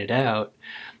pointed out,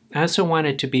 I also want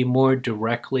it to be more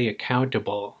directly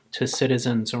accountable to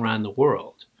citizens around the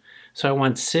world. So I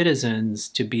want citizens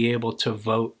to be able to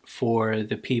vote for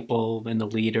the people and the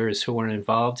leaders who are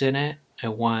involved in it. I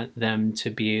want them to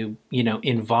be,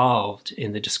 involved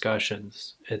in the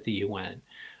discussions at the UN.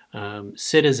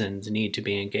 Citizens need to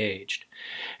be engaged.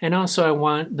 And also I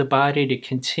want the body to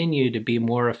continue to be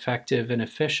more effective and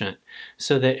efficient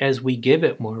so that as we give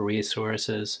it more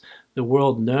resources, the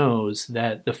world knows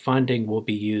that the funding will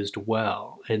be used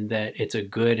well and that it's a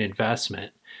good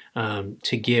investment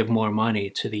to give more money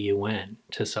to the UN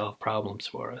to solve problems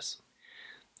for us.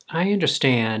 I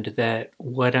understand that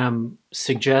what I'm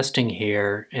suggesting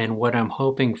here and what I'm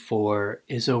hoping for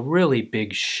is a really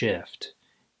big shift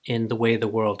in the way the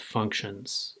world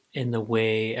functions, in the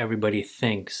way everybody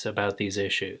thinks about these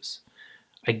issues.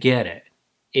 I get it.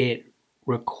 It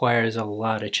requires a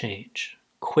lot of change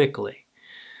quickly.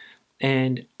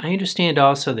 And I understand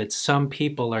also that some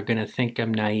people are going to think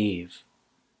I'm naive,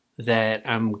 that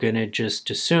I'm going to just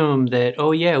assume that,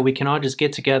 oh, yeah, we can all just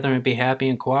get together and be happy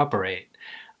and cooperate.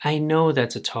 I know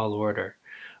that's a tall order,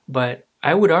 but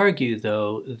I would argue,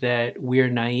 though, that we're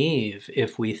naive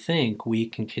if we think we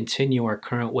can continue our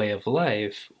current way of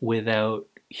life without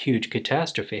huge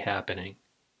catastrophe happening.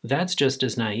 That's just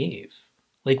as naive.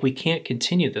 Like, we can't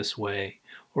continue this way,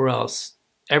 or else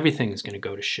everything's going to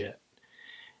go to shit.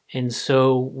 And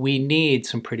so we need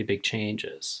some pretty big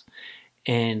changes.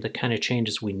 And the kind of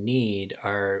changes we need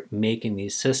are making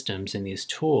these systems and these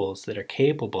tools that are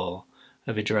capable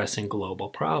of addressing global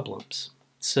problems.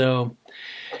 So,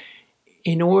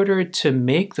 in order to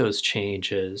make those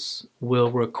changes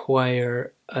will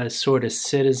require a sort of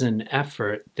citizen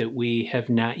effort that we have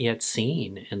not yet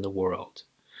seen in the world.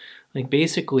 Like,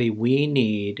 basically, we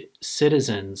need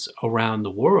citizens around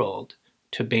the world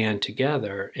to band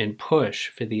together and push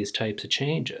for these types of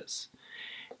changes.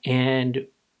 And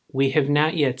we have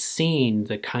not yet seen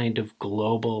the kind of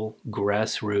global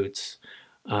grassroots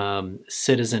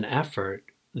citizen effort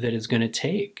that is going to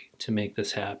take to make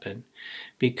this happen,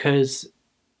 because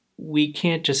we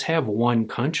can't just have one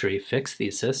country fix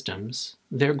these systems.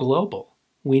 They're global.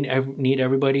 We need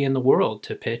everybody in the world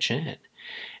to pitch in.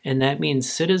 And that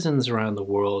means citizens around the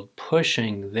world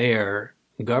pushing their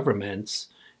governments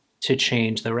to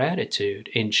change their attitude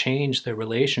and change their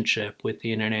relationship with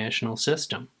the international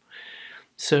system.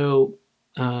 So,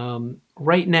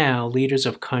 right now, leaders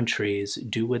of countries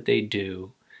do what they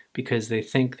do because they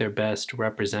think they're best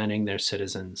representing their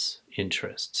citizens'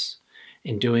 interests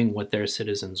and doing what their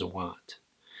citizens want.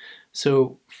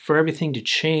 So, for everything to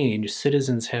change,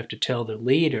 citizens have to tell their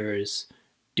leaders,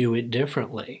 do it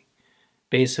differently.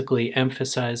 Basically,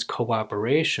 emphasize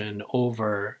cooperation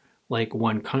over like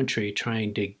one country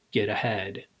trying to get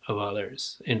ahead of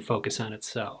others and focus on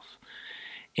itself.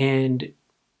 And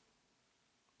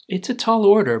it's a tall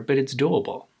order, but it's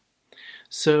doable.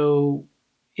 So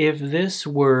if this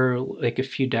were like a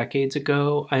few decades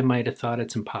ago, I might have thought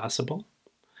it's impossible.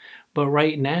 But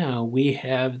right now, we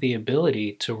have the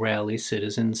ability to rally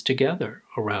citizens together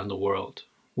around the world.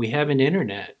 We have an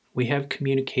internet. We have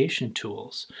communication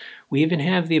tools. We even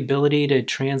have the ability to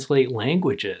translate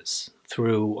languages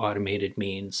through automated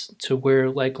means to where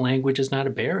like language is not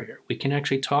a barrier. We can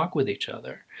actually talk with each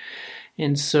other.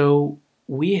 And so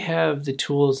we have the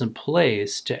tools in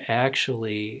place to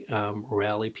actually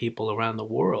rally people around the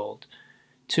world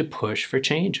to push for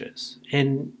changes,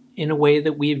 and in a way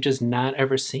that we've just not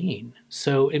ever seen.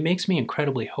 So it makes me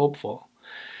incredibly hopeful.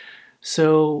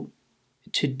 So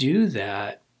to do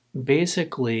that,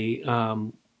 basically,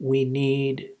 we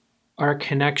need our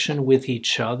connection with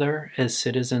each other as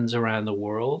citizens around the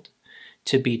world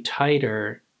to be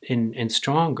tighter and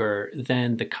stronger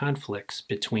than the conflicts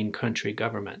between country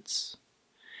governments.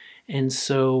 And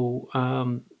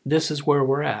so this is where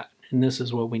we're at, and this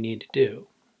is what we need to do.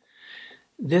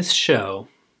 This show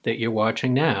that you're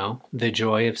watching now, The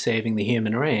Joy of Saving the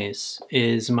Human Race,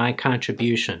 is my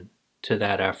contribution to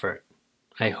that effort.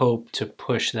 I hope to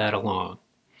push that along.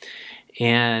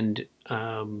 And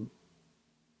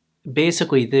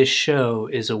basically, this show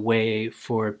is a way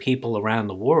for people around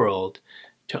the world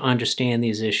to understand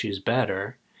these issues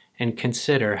better and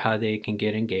consider how they can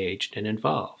get engaged and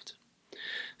involved.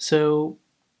 So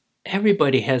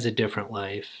everybody has a different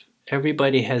life.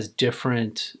 Everybody has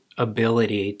different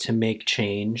ability to make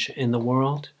change in the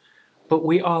world, but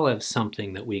we all have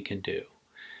something that we can do.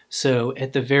 So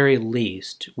at the very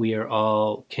least, we are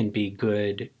all can be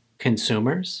good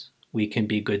consumers. We can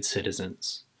be good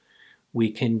citizens.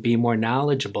 We can be more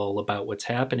knowledgeable about what's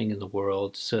happening in the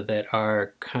world so that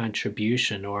our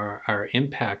contribution or our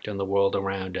impact on the world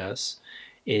around us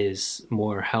is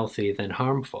more healthy than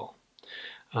harmful.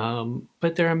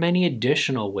 But there are many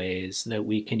additional ways that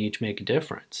we can each make a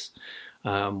difference,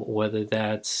 whether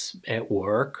that's at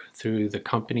work through the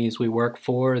companies we work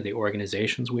for, the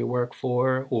organizations we work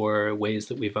for, or ways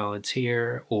that we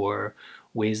volunteer, or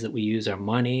ways that we use our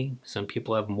money. Some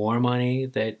people have more money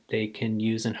that they can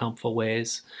use in helpful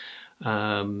ways,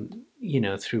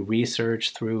 through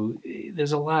research,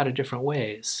 there's a lot of different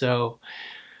ways. So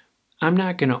I'm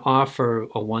not going to offer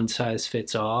a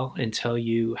one-size-fits-all and tell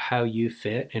you how you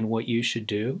fit and what you should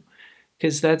do,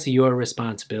 because that's your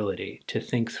responsibility to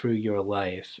think through your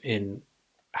life and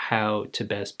how to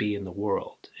best be in the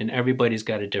world. And everybody's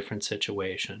got a different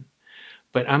situation.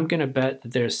 But I'm going to bet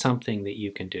that there's something that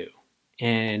you can do.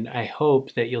 And I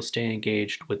hope that you'll stay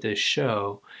engaged with this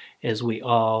show as we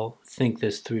all think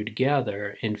this through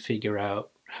together and figure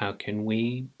out how can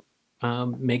we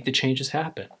make the changes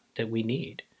happen that we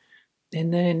need.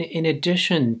 And then, in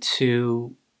addition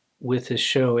to with this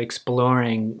show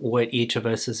exploring what each of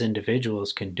us as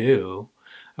individuals can do,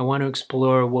 I want to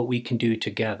explore what we can do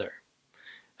together.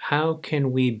 How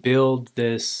can we build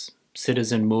this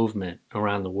citizen movement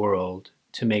around the world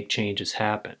to make changes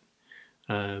happen?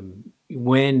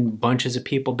 When bunches of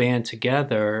people band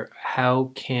together,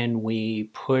 how can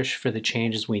we push for the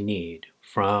changes we need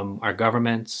from our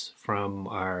governments, from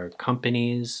our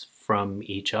companies, from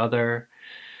each other?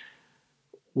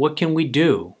 What can we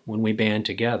do when we band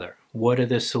together? What are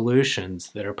the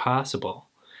solutions that are possible?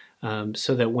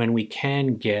 So that when we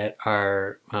can get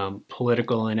our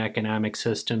political and economic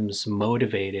systems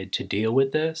motivated to deal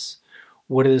with this,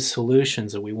 what are the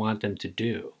solutions that we want them to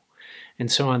do? And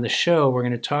so on the show, we're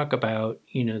going to talk about,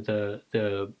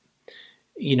 the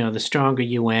stronger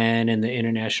UN and the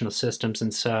international systems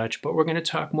and such, but we're going to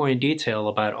talk more in detail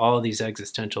about all of these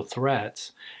existential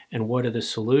threats and what are the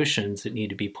solutions that need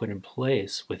to be put in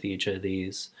place with each of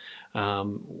these.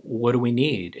 What do we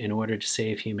need in order to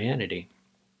save humanity?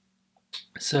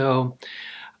 So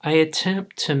I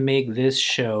attempt to make this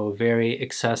show very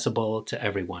accessible to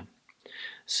everyone.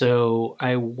 So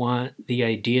I want the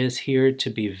ideas here to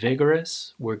be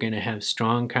vigorous. We're going to have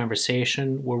strong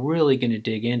conversation. We're really going to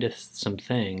dig into some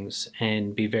things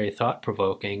and be very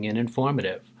thought-provoking and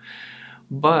informative.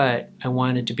 But I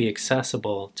want it to be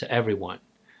accessible to everyone.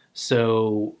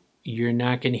 So you're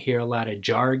not going to hear a lot of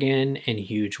jargon and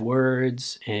huge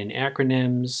words and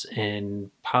acronyms and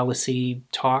policy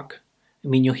talk. I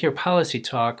mean, you'll hear policy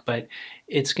talk, but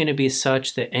it's going to be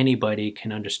such that anybody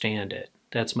can understand it.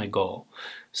 That's my goal.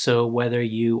 So whether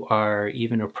you are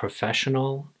even a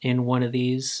professional in one of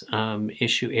these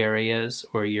issue areas,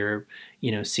 or you're,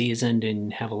 seasoned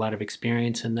and have a lot of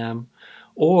experience in them,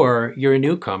 or you're a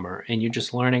newcomer and you're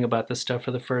just learning about this stuff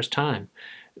for the first time,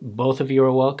 both of you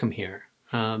are welcome here.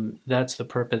 That's the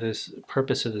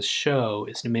purpose of this show,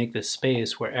 is to make this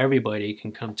space where everybody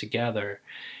can come together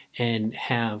and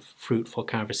have fruitful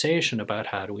conversation about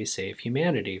how do we save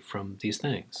humanity from these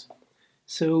things.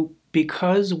 So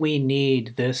because we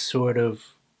need this sort of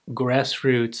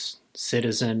grassroots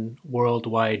citizen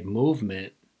worldwide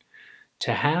movement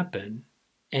to happen,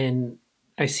 and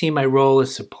I see my role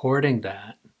as supporting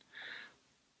that,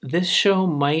 this show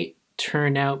might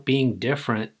turn out being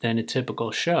different than a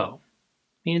typical show.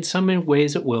 I mean, in some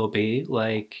ways it will be,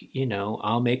 like,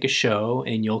 I'll make a show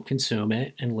and you'll consume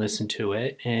it and listen to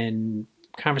it and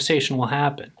conversation will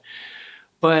happen.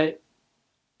 But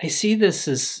I see this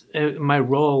as my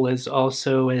role as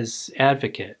also as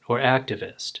advocate or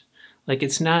activist. Like,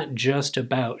 it's not just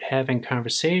about having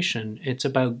conversation, it's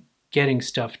about getting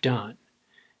stuff done.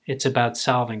 It's about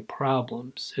solving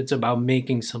problems. It's about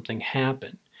making something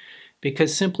happen.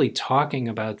 Because simply talking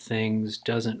about things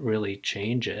doesn't really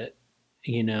change it.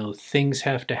 Things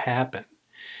have to happen.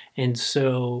 And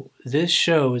so this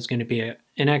show is going to be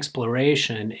an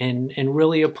exploration and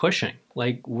really a pushing.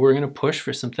 Like, we're going to push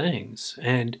for some things.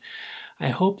 And I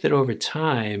hope that over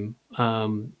time,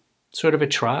 sort of a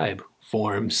tribe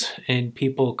forms and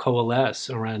people coalesce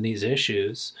around these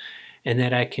issues, and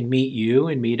that I can meet you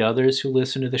and meet others who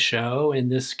listen to the show,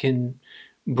 and this can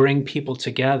bring people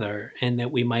together, and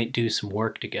that we might do some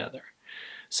work together.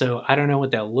 So I don't know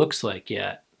what that looks like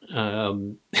yet.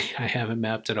 I haven't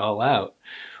mapped it all out.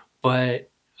 But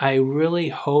I really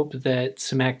hope that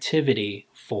some activity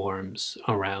forms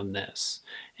around this,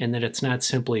 and that it's not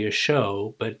simply a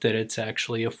show, but that it's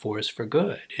actually a force for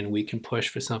good, and we can push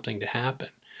for something to happen.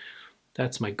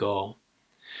 That's my goal.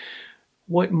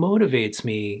 What motivates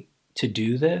me to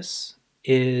do this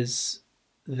is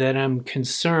that I'm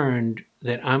concerned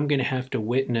that I'm going to have to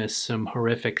witness some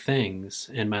horrific things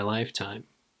in my lifetime.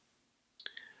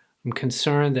 I'm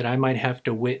concerned that I might have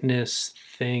to witness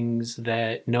things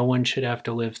that no one should have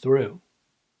to live through,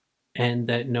 and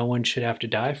that no one should have to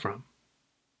die from.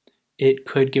 It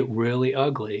could get really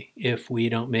ugly if we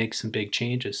don't make some big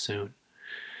changes soon.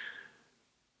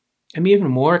 I'm even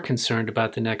more concerned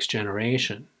about the next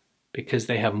generation, because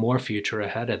they have more future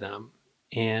ahead of them.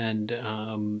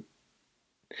 And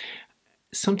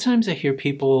sometimes I hear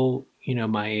people,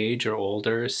 my age or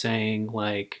older, saying,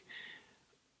 like,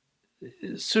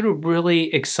 sort of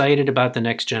really excited about the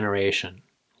next generation.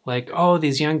 Like, oh,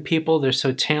 these young people, they're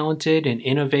so talented and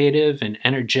innovative and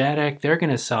energetic, they're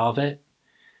going to solve it.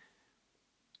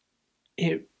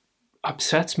 it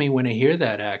upsets me when I hear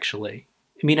that, actually.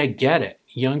 I mean, I get it.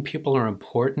 Young people are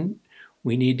important.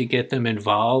 We need to get them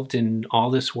involved in all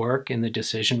this work in the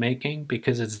decision making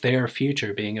because it's their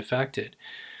future being affected.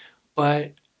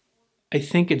 But I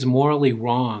think it's morally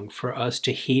wrong for us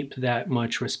to heap that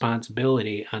much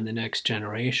responsibility on the next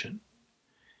generation.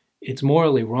 It's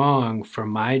morally wrong for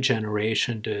my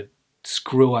generation to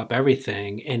screw up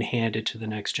everything and hand it to the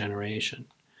next generation.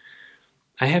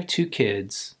 I have two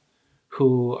kids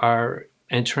who are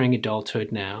entering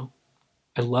adulthood now.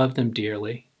 I love them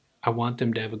dearly. I want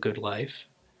them to have a good life.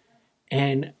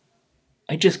 And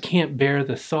I just can't bear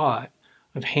the thought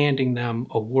of handing them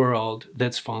a world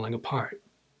that's falling apart.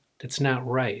 That's not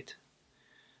right.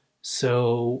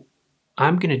 So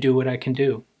I'm going to do what I can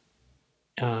do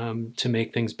to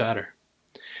make things better.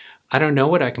 I don't know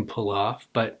what I can pull off,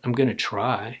 but I'm going to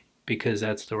try because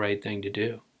that's the right thing to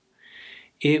do.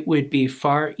 It would be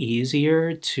far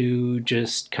easier to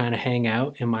just kind of hang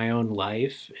out in my own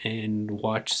life and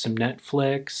watch some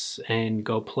Netflix and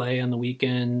go play on the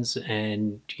weekends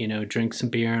and, drink some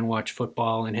beer and watch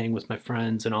football and hang with my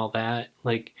friends and all that.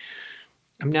 Like,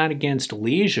 I'm not against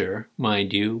leisure,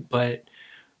 mind you, but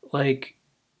like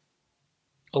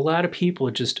a lot of people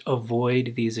just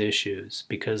avoid these issues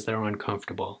because they're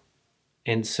uncomfortable.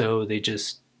 And so they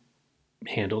just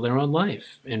handle their own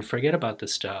life and forget about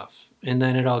this stuff. And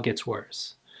then it all gets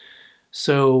worse.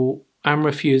 So I'm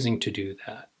refusing to do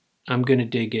that. I'm going to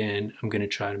dig in. I'm going to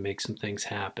try to make some things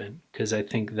happen because I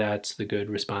think that's the good,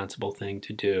 responsible thing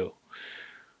to do.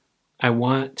 I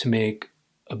want to make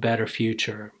a better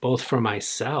future, both for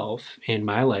myself in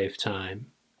my lifetime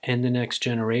and the next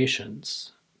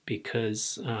generations,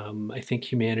 because I think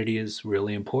humanity is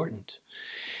really important.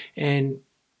 And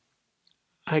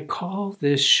I call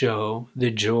this show The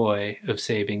Joy of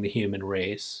Saving the Human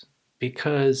Race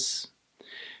because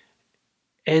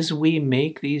as we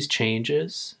make these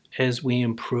changes, as we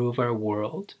improve our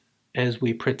world, as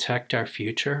we protect our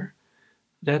future,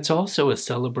 that's also a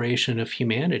celebration of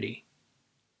humanity.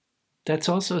 That's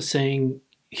also saying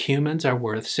humans are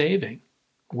worth saving.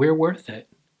 We're worth it.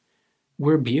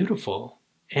 We're beautiful.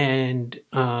 And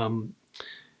our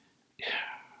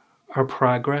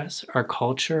progress, our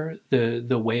culture,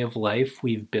 the way of life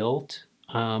we've built,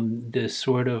 this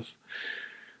sort of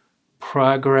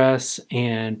progress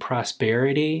and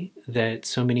prosperity that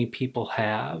so many people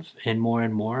have and more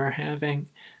are having,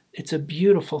 it's a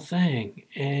beautiful thing.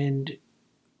 And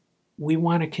we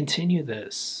want to continue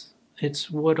this.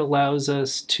 It's what allows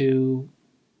us to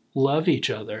love each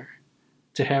other,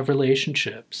 to have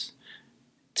relationships,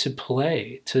 to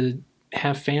play, to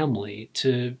have family,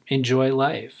 to enjoy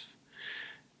life,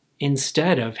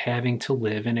 instead of having to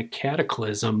live in a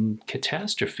cataclysm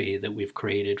catastrophe that we've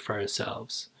created for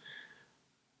ourselves.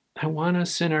 I want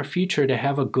us in our future to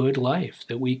have a good life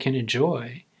that we can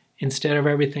enjoy instead of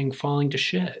everything falling to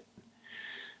shit.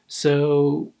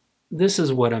 So this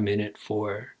is what I'm in it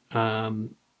for.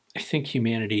 I think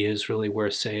humanity is really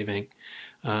worth saving.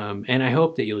 And I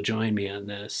hope that you'll join me on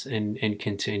this and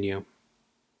continue.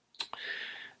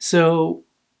 So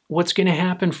what's going to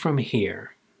happen from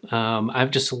here?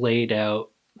 I've just laid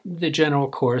out the general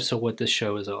course of what this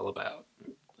show is all about.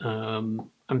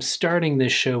 I'm starting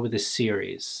this show with a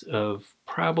series of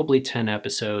probably 10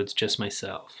 episodes, just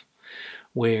myself,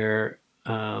 where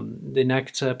the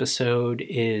next episode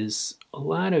is a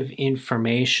lot of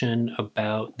information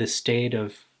about the state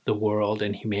of the world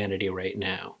and humanity right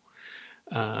now.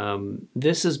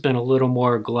 This has been a little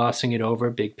more glossing it over,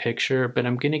 big picture, but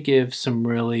I'm going to give some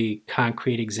really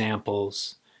concrete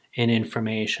examples and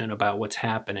information about what's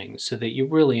happening so that you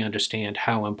really understand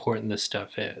how important this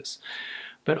stuff is.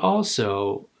 But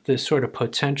also the sort of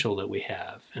potential that we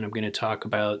have. And I'm going to talk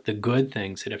about the good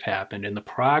things that have happened and the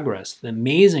progress, the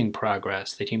amazing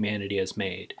progress that humanity has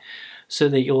made, so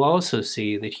that you'll also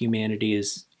see that humanity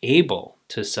is able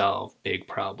to solve big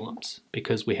problems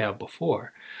because we have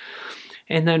before.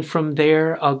 And then from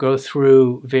there, I'll go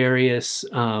through various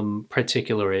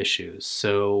particular issues.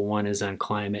 So one is on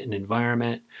climate and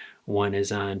environment, one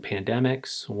is on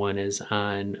pandemics, one is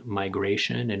on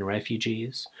migration and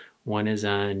refugees, one is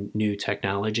on new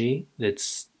technology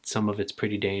that's some of it's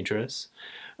pretty dangerous.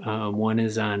 One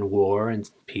is on war and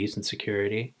peace and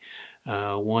security.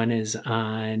 One is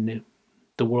on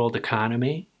the world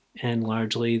economy and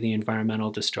largely the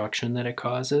environmental destruction that it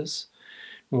causes.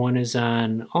 One is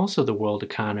on also the world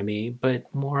economy,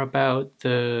 but more about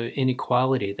the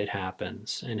inequality that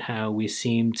happens and how we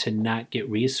seem to not get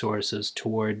resources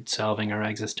toward solving our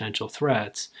existential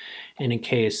threats, and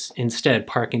instead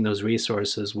parking those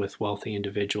resources with wealthy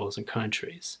individuals and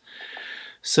countries.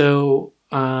 So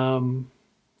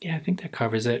Yeah, I think that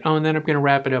covers it. Oh, and then I'm going to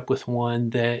wrap it up with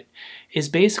one that is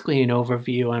basically an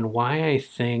overview on why I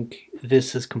think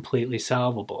this is completely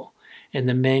solvable and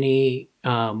the many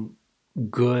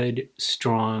good,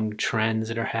 strong trends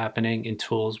that are happening and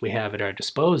tools we have at our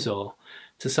disposal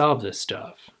to solve this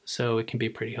stuff. So it can be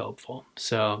pretty helpful.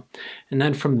 So, and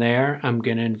then from there, I'm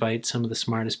going to invite some of the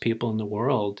smartest people in the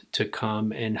world to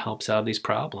come and help solve these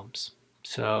problems.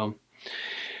 So,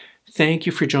 thank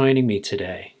you for joining me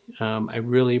today. I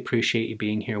really appreciate you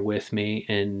being here with me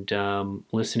and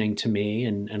listening to me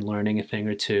and learning a thing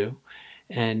or two.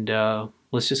 And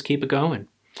let's just keep it going.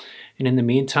 And in the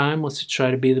meantime, let's try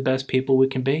to be the best people we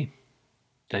can be.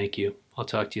 Thank you. I'll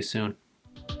talk to you soon.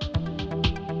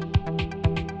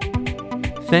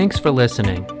 Thanks for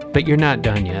listening, but you're not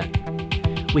done yet.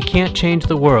 We can't change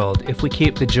the world if we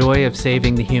keep the joy of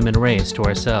saving the human race to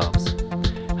ourselves.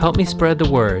 Help me spread the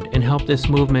word and help this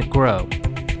movement grow.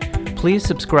 Please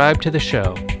subscribe to the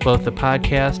show, both the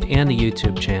podcast and the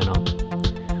YouTube channel.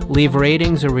 Leave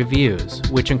ratings or reviews,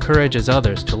 which encourages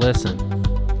others to listen.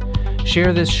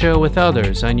 Share this show with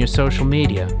others on your social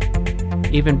media.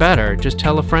 Even better, just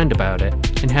tell a friend about it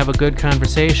and have a good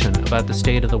conversation about the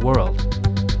state of the world.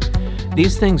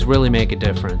 These things really make a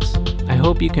difference. I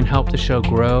hope you can help the show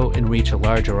grow and reach a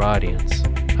larger audience.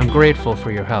 I'm grateful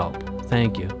for your help.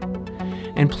 Thank you.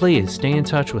 And please stay in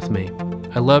touch with me.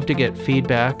 I love to get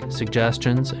feedback,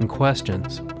 suggestions, and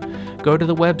questions. Go to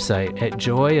the website at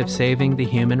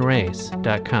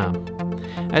joyofsavingthehumanrace.com.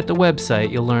 At the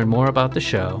website, you'll learn more about the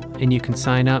show, and you can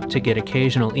sign up to get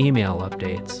occasional email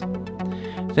updates.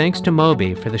 Thanks to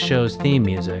Moby for the show's theme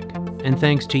music, and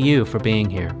thanks to you for being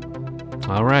here.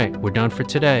 All right, we're done for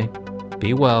today.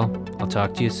 Be well. I'll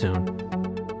talk to you soon.